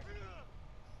junkyard.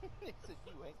 He said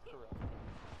you ain't corrupt.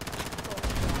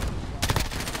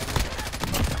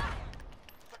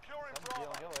 Securing I'm Bravo.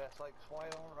 killing your ass like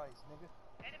swine on rice, nigga.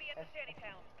 Enemy at the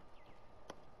shantytown.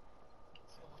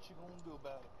 So what you gonna do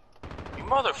about it? You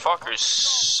motherfuckers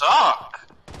suck.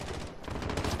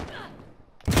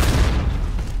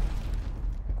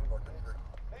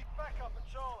 Need backup at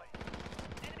Charlie.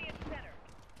 Enemy at the center.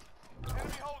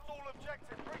 Enemy holds all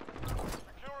objectives.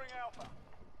 Securing Alpha.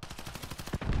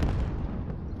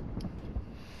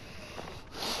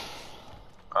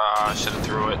 I should have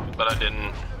threw it, but I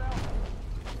didn't.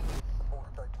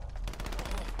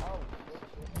 Oh, shit.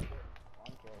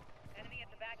 One kill. Enemy at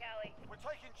the back alley. We're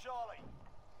taking Charlie.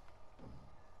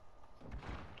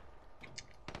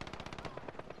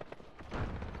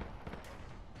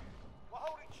 We're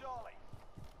holding Charlie.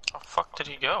 How the fuck did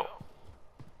he go?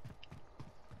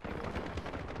 You're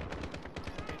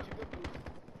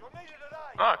needed at A.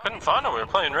 Oh, I couldn't find him. We were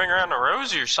playing Ring Around the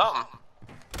Rosie or something.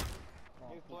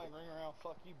 He was playing ring around,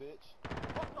 fuck you, bitch.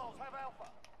 Hostiles have Alpha.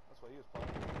 That's what he was playing.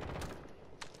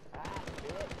 Ah,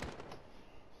 bitch.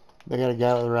 They got a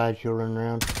guy with a riot shield running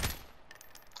around.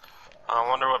 I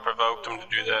wonder what provoked him to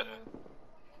do that.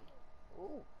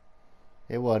 Ooh.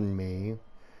 It wasn't me.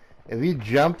 If you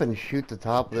jump and shoot the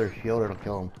top of their shield, it'll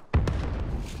kill them.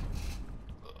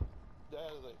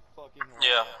 That is a fucking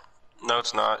Yeah. No,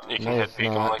 it's not. You can No, hit it's peek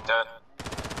them not. like that.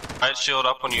 I'd shield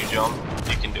up when you jump.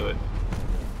 You can do it.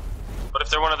 But if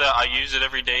they're one of the I use it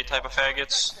every day type of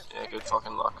faggots, yeah, good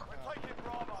fucking luck. We're taking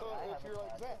Bravo. So if you're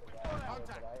like that, But I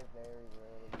very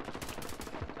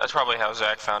rarely. That's probably how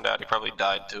Zach found out. He probably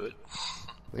died to it.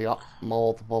 We got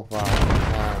multiple times. You're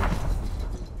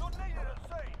needed at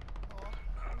C. are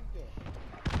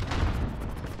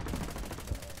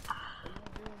you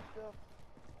doing stuff?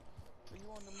 Are you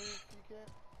on the move, Cat?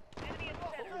 Enemy at the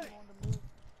Are center. you on the move?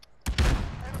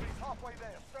 Enemy's halfway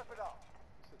there. Step it up.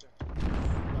 Sit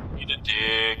there. Eat a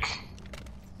dick.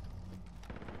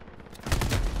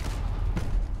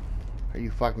 Are you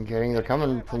fucking kidding? They're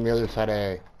coming from the other side of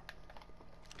A.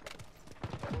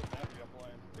 What map y'all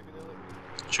playing? Piccadilly?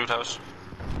 Shoot house. Oh,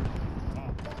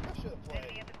 fuck, I should have Enemy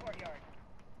played. at the courtyard.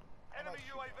 Enemy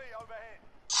UAV overhead.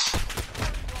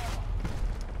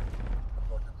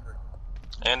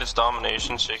 And it's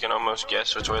domination, so you can almost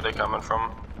guess which way they're coming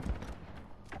from. I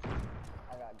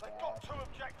got They've gas. got two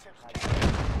objectives.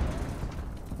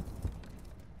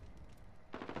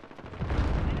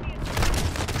 Enemy at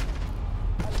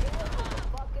the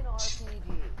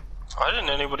Why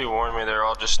didn't anybody warn me? They're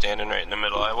all just standing right in the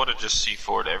middle. I would have just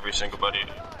C4'd every single buddy.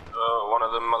 One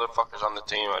of them motherfuckers on the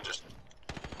team. I just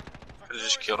could have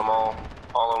just killed them all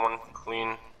in one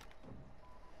clean.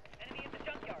 Enemy at the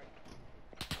junkyard.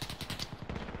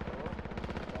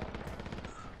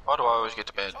 Why do I always get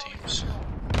the bad teams?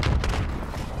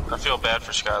 I feel bad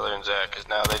for Skylar and Zach because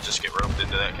now they just get roped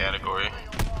into that category.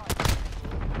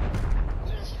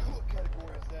 What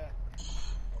category is that?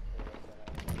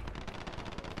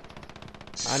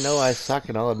 I know I suck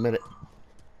and I'll admit it.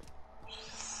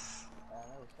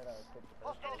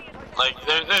 Like,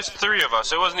 there's three of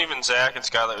us. It wasn't even Zach and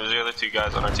Skylar. It was the other two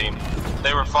guys on our team.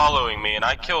 They were following me, and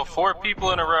I kill 4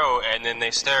 people in a row, and then they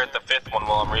stare at the 5th one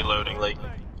while I'm reloading. Like,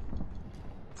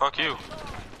 fuck you.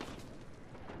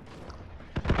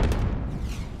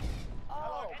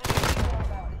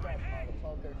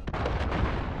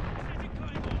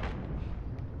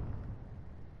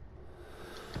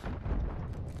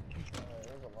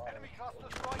 Enemy cluster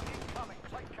strike incoming.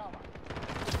 Take cover.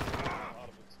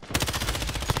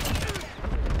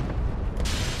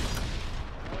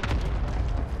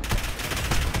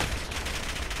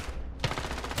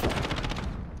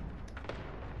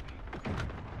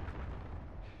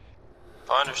 If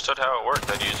I understood how it worked,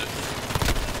 I'd use it.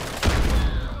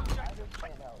 Got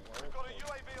a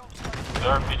UAV on station. The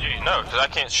RPG? No, because I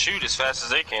can't shoot as fast as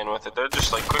they can with it. They're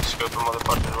just like quickscoping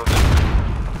motherfuckers with it.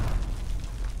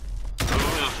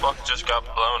 Who the fuck just got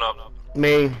blown up?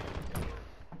 Me.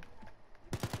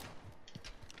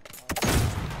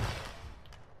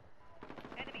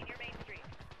 Enemy near Main Street.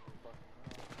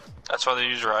 That's why they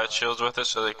use riot shields with it,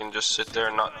 so they can just sit there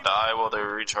and not die while they're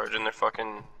recharging their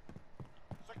fucking...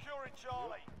 Securing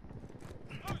Charlie.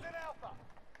 Losing Alpha.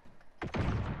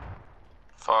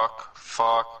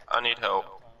 Fuck, I need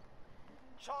help.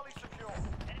 Charlie secure.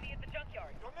 Enemy at the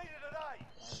junkyard. You're needed at A.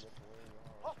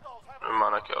 Hostiles have Never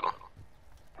mind, I killed him.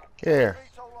 Here,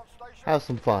 VTOL on station. have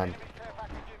some fun. Enemy care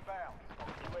package inbound.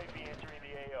 UAV entering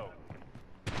the AO.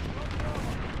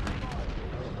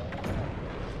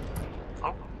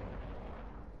 Oh.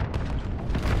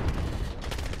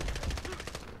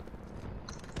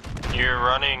 You're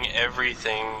running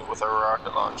everything with a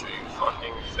rocket launcher, you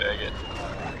fucking faggot.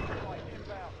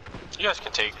 You guys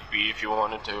can take B if you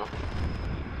wanted to.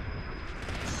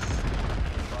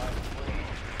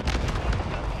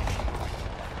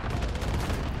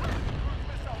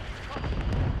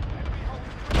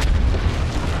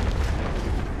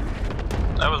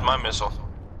 That was my missile.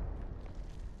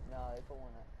 No, they put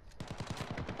one up.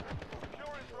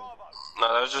 Securing Bravo.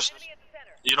 No, that was just Enemy at the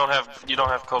center. you don't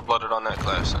have cold-blooded on that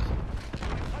class then.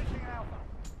 Taking Alpha.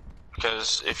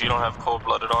 Because if you don't have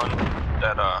cold-blooded on,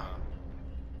 that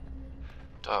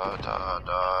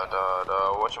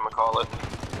whatchamacallit?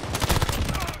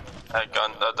 That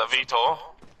gun, the VTOL.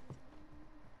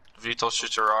 The VTOL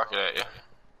shoots a rocket at you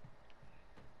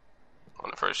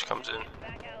when it first comes in.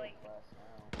 Back alley.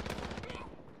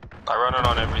 I run it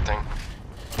on everything.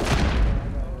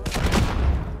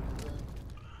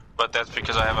 But that's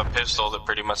because I have a pistol that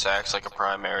pretty much acts like a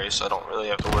primary, so I don't really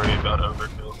have to worry about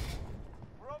overkill.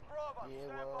 We're on Bravo. Yeah,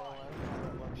 Stand well, by. that's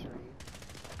a luxury.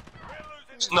 We're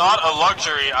losing. It's not a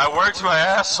luxury. I worked my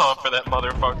ass off for that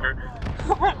motherfucker. It's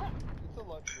a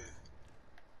luxury.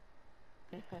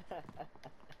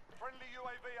 Friendly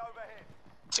UAV overhead.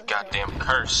 It's a goddamn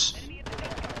curse. Enemy at the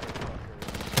junkyard.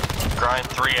 Grind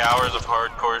 3 hours of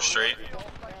hardcore straight. Don't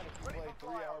count if you play 3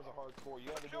 hours of hardcore. You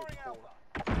have to do it Securing before.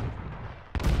 Alpha.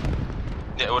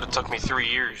 Yeah, it would have took me 3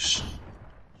 years.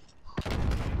 That's it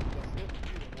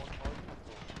for you to work hard.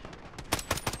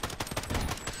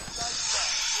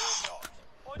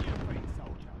 On your feet,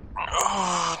 soldier.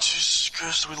 Oh, Jesus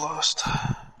Christ, we lost.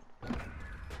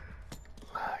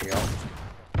 Yep.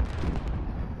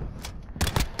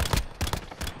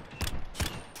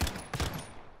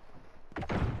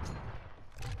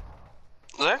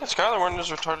 Zach and Skylar weren't as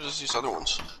retarded as these other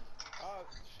ones.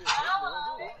 Shit, those are the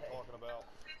ones I'm talking about.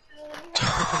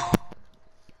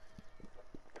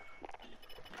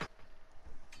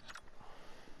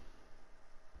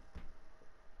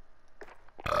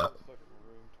 Fucking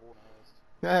room torn ass.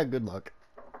 Ah, good luck.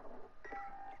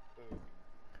 Who?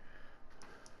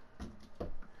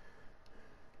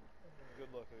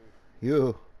 Good luck, who?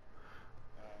 You.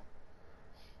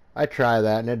 I try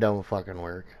that and it don't fucking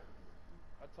work.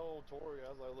 I told Tori, I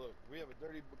was like, look, we have a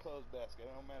dirty clothes basket.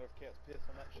 It don't matter if cats piss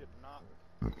on that shit or not.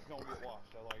 It's gonna get washed.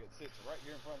 I was like, it sits right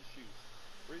here in front of the shoes.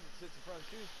 The reason it sits in front of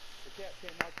the shoes, the cat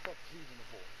can't knock the fucking shoes in the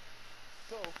floor.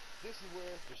 So, this is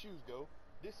where the shoes go.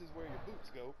 This is where your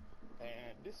boots go.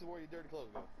 And this is where your dirty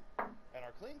clothes go. And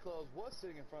our clean clothes was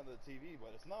sitting in front of the TV,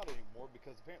 but it's not anymore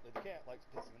because apparently the cat likes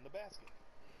pissing in the basket.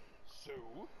 So,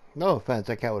 No offense,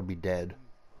 that cat would be dead.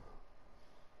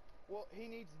 well, he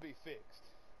needs to be fixed,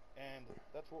 and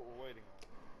that's what we're waiting on.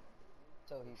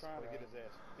 So he's Trying to get his spraying.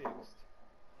 ass fixed.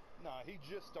 Nah, he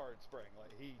just started spraying.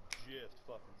 Like, he just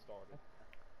fucking started.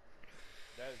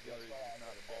 That is the That's only why reason I he's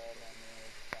not got a bald dead. on there.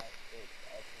 Cat fix.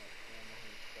 I can't stand when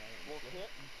he's spraying. Well,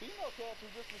 female cats are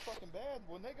just as fucking bad.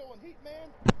 When they go in heat, man,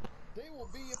 they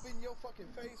will be up in your fucking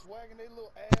face, wagging their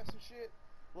little ass and shit.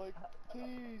 Like,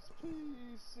 please,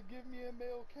 please, give me a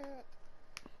male cat.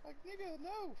 Like, nigga,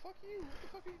 no, fuck you. What the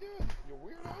fuck are you doing? You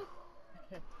weirdo?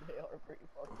 They are pretty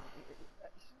fucking weird with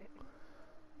that shit. And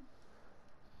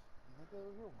they go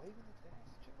over here waving its ass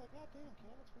and shit. Like, goddamn,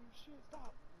 cat, that's weird shit.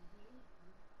 Stop.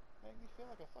 Make me feel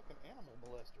like a fucking animal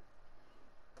molester.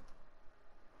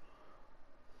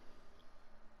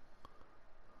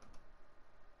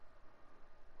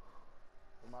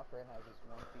 Well, my friend has this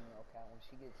one female cat. When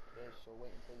she gets pissed, she'll wait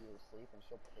until you're asleep and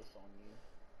she'll piss on you.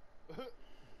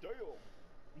 Damn.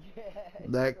 Yeah.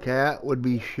 That cat would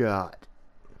be shot.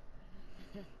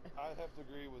 I'd have to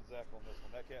agree with Zach on this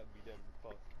one. That cat would be dead as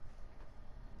fuck.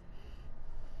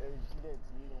 She did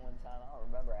to me the one time. I don't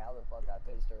remember how the fuck I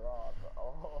pissed her off. But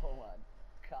oh my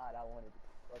god, I wanted to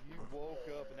fucking You woke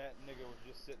up and that nigga was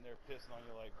just sitting there pissing on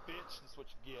you like, bitch, that's what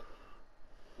you get.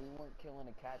 We weren't killing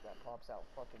a cat that pops out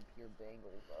fucking pure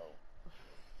bangles, though.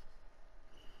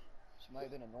 She might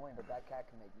have been annoying, but that cat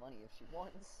can make money if she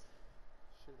wants.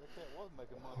 Shit, that cat was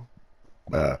making money.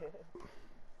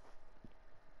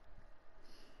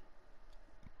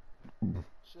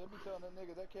 Should be telling that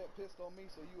nigga that cat pissed on me,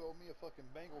 so you owe me a fucking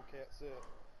Bengal cat set.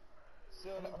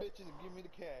 Sell them bitches and give me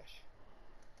the cash.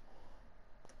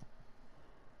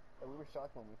 And we were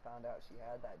shocked when we found out she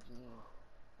had that gene.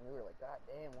 And we were like, God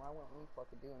damn, why weren't we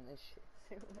fucking doing this shit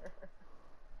sooner?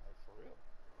 Like, for real.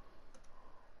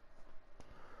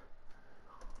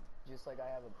 Just like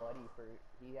I have a buddy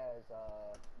he has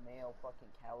male fucking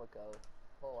calico.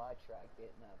 Oh, I tried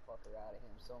getting that fucker out of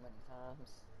him so many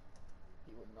times.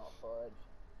 He would not budge.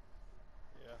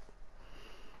 Yeah.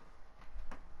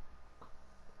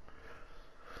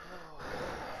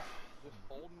 Just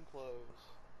folding clothes.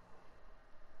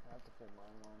 I have to put my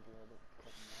laundry. I've been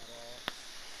putting that off.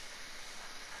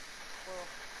 Well,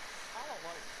 I don't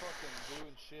like fucking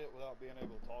doing shit without being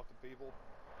able to talk to people.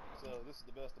 So this is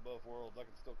the best of both worlds. I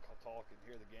can still talk and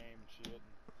hear the game and shit,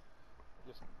 and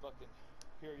just fucking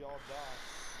hear y'all die.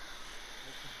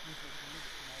 Make some music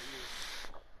in my ears.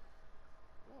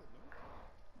 Oh, no.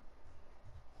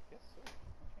 Yes, sir. I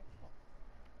can't tell.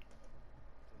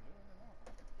 It's a new one or not.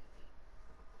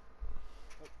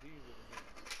 Look, these are the new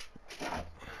ones.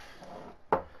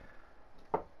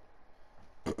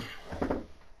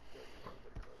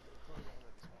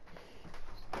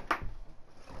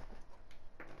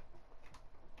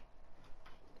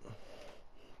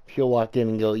 She'll walk in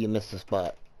and go, you missed the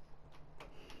spot.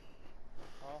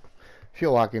 Huh?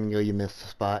 She'll walk in and go, you missed the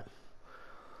spot.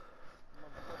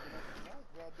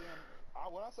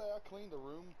 Goddamn. When I say I cleaned the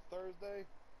room Thursday,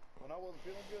 when I wasn't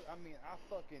feeling good, I mean I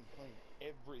fucking cleaned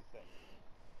everything.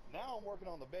 Now I'm working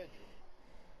on the bedroom.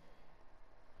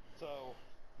 So,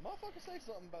 motherfucker say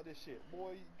something about this shit.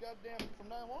 Boy, goddamn, from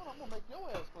now on, I'm gonna make your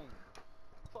ass clean.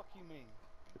 Fuck you mean.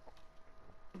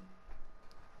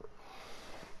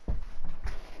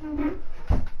 And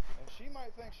she might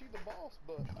think she's the boss,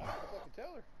 but I gotta fucking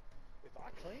tell her. If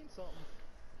I clean something,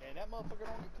 and that motherfucker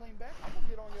don't get clean back, I'm gonna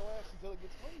get on your ass until it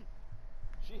gets clean.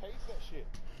 She hates that shit.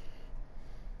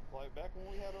 Like back when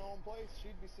we had our own place,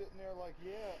 she'd be sitting there like,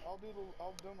 yeah, I'm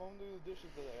gonna do the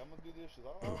dishes today. I'm gonna do the dishes.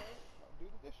 All right, I'll do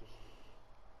the dishes.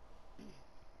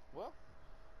 Well,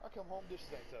 I come home,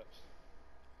 dishes ain't touched.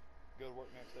 Go to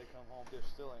work next day, come home, dishes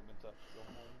still ain't been touched. Go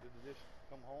home, do the dishes.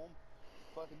 Come home,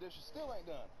 fucking dishes still ain't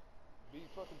done. Be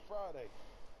fucking Friday.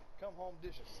 Come home,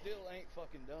 dishes still ain't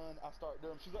fucking done. I start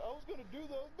doing them. She's like, I was gonna do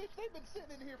those. Bitch, they've been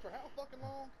sitting in here for how fucking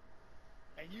long?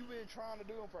 And you've been trying to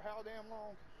do them for how damn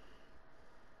long?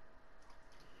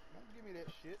 Don't give me that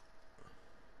shit.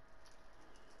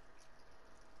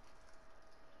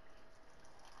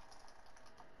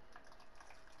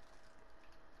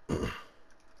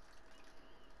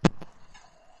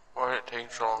 Why did it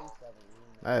take so long?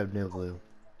 I have no clue.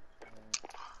 I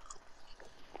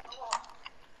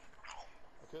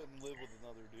couldn't live with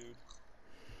another dude.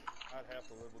 I'd have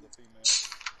to live with a female.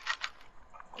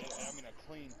 And, I mean a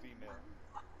clean female.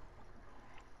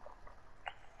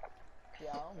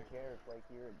 Yeah, I don't care if like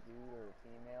you're a dude or a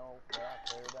female. What I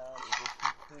care about is if you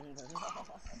clean or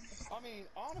not. I mean,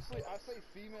 honestly, I say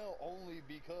female only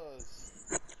because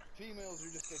females are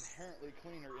just inherently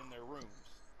cleaner in their rooms.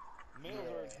 Males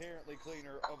are Yeah. inherently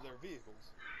cleaner of their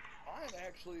vehicles. I'm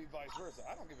actually vice versa.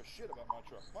 I don't give a shit about my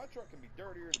truck. My truck can be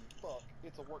dirtier than fuck.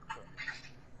 It's a work truck.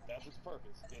 That's its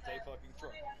purpose. It's a fucking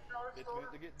truck. It's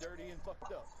meant to get dirty and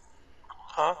fucked up.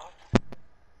 Huh?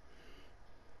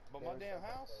 But my damn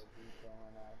house,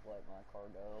 And I've let my car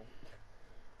go.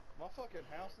 my fucking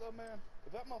house though, man,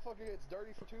 if that motherfucker gets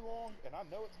dirty for too long, and I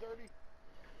know it's dirty,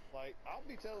 like, I'll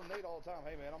be telling Nate all the time,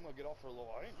 hey man, I'm gonna get off for a little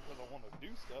while. It ain't because I want to do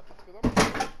stuff, it's because I'm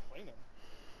gonna clean them.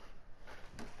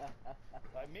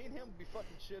 Like, me and him be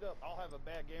fucking shit up. I'll have a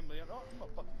bad game, but I'm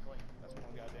gonna fucking clean. That's what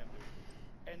I'm goddamn do.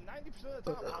 And 90% of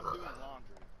the time, I'm doing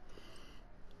laundry.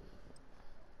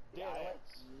 Yeah, Dead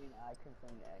I ass. can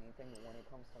clean anything, but when it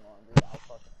comes to laundry, I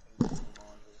fucking hate doing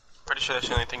laundry. Pretty sure that's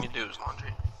the only thing you do is laundry.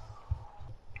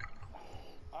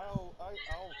 I'll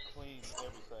clean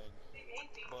everything,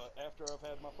 but after I've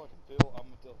had my fucking fill, I'm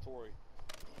gonna tell Tori,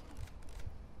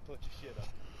 put your shit up.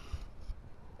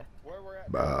 Where we're at,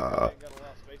 I ain't got a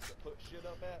lot of space to put shit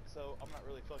up at, so I'm not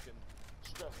really fucking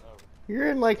stressing over it. You're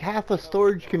in like half a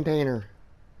storage container.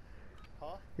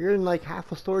 Huh? You're in like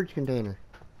half a storage container.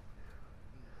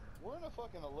 We're in a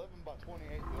fucking 11 by 28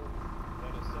 building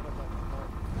that is set up like an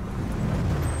apartment.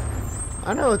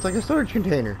 I know, it's like a storage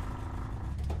container.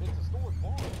 It's a storage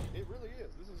barn. It really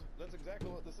is. That's exactly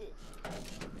what this is.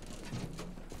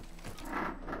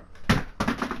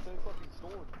 It's a fucking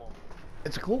storage barn.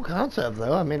 It's a cool concept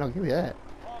though, I mean, I'll give you that.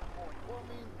 Well, I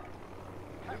mean,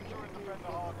 capture and defend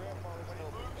the hard grandfather's when he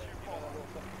moves, you follow a little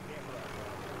fucking camper out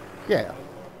there. Yeah.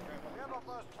 We have our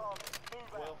first target. Move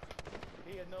Well, out.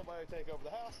 he had nobody take over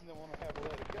the house and then wanted to have to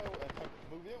let it go and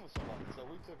move in with somebody. So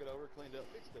we took it over, cleaned it up,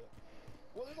 fixed it.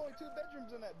 Well, there's only 2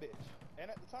 bedrooms in that bitch.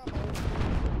 And at the time, my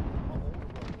older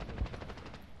brother was in it.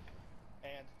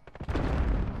 And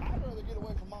I'd rather get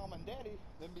away from mom and daddy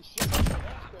than be shit up in the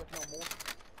aspect no more.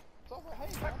 So I was like,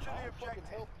 hey, man, Capture the I'll fucking objective.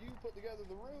 help you put together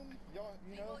the room. Y'all,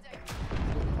 you know. And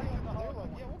they're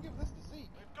like, yeah, we'll give this to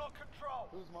Zeke, We've got control.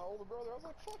 who's my older brother. I was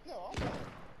like, fuck no, I'm not.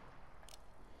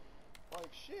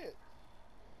 Like, shit.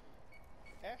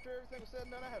 After everything was said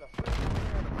and done, I had a fridge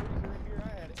in here,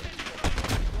 I had a freezer in here, I had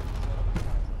everything.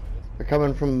 They're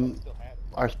coming from Still had it.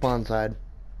 our spawn side.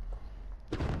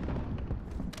 But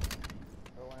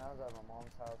when I was at my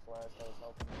mom's house last, I was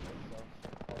helping her with stuff.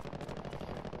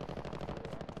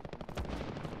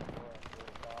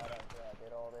 God, after I did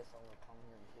all this, I'm gonna come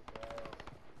here and kick your ass.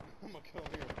 I'm gonna come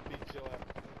here and beat your ass.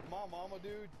 My mama,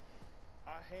 dude,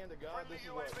 I hand to God, this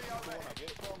is what the one I get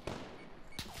it from.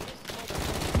 This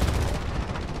motherfucker,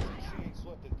 she ain't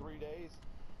slept in 3 days.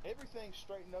 Everything's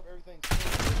straightened up, everything's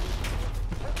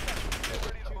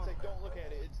she would say, don't look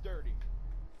at it, it's dirty.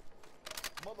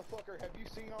 Motherfucker, have you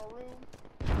seen our room?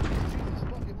 Jesus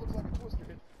fuck, it looks like a twister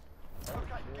hit.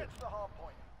 Okay, get to the hard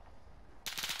point.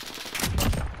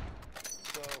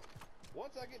 So,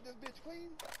 once I get this bitch clean,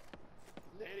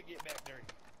 let it get back dirty.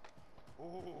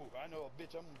 Ooh, I know a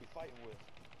bitch I'm gonna be fighting with.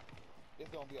 It's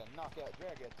gonna be a knockout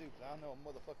drag out too, cause I know a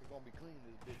motherfucker gonna be cleaning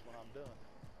this bitch when I'm done.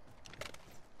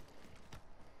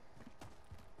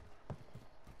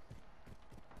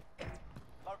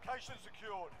 Location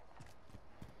secured.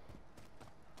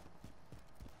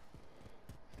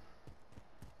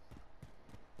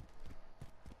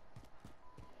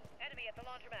 Enemy at the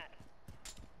laundromat.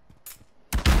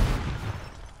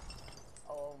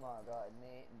 Oh my god,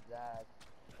 Nate and Zach.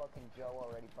 Fucking Joe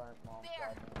already burnt mom's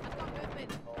There, goddamn I've got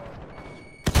movement. car.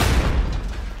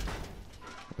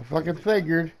 I fucking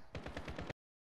figured.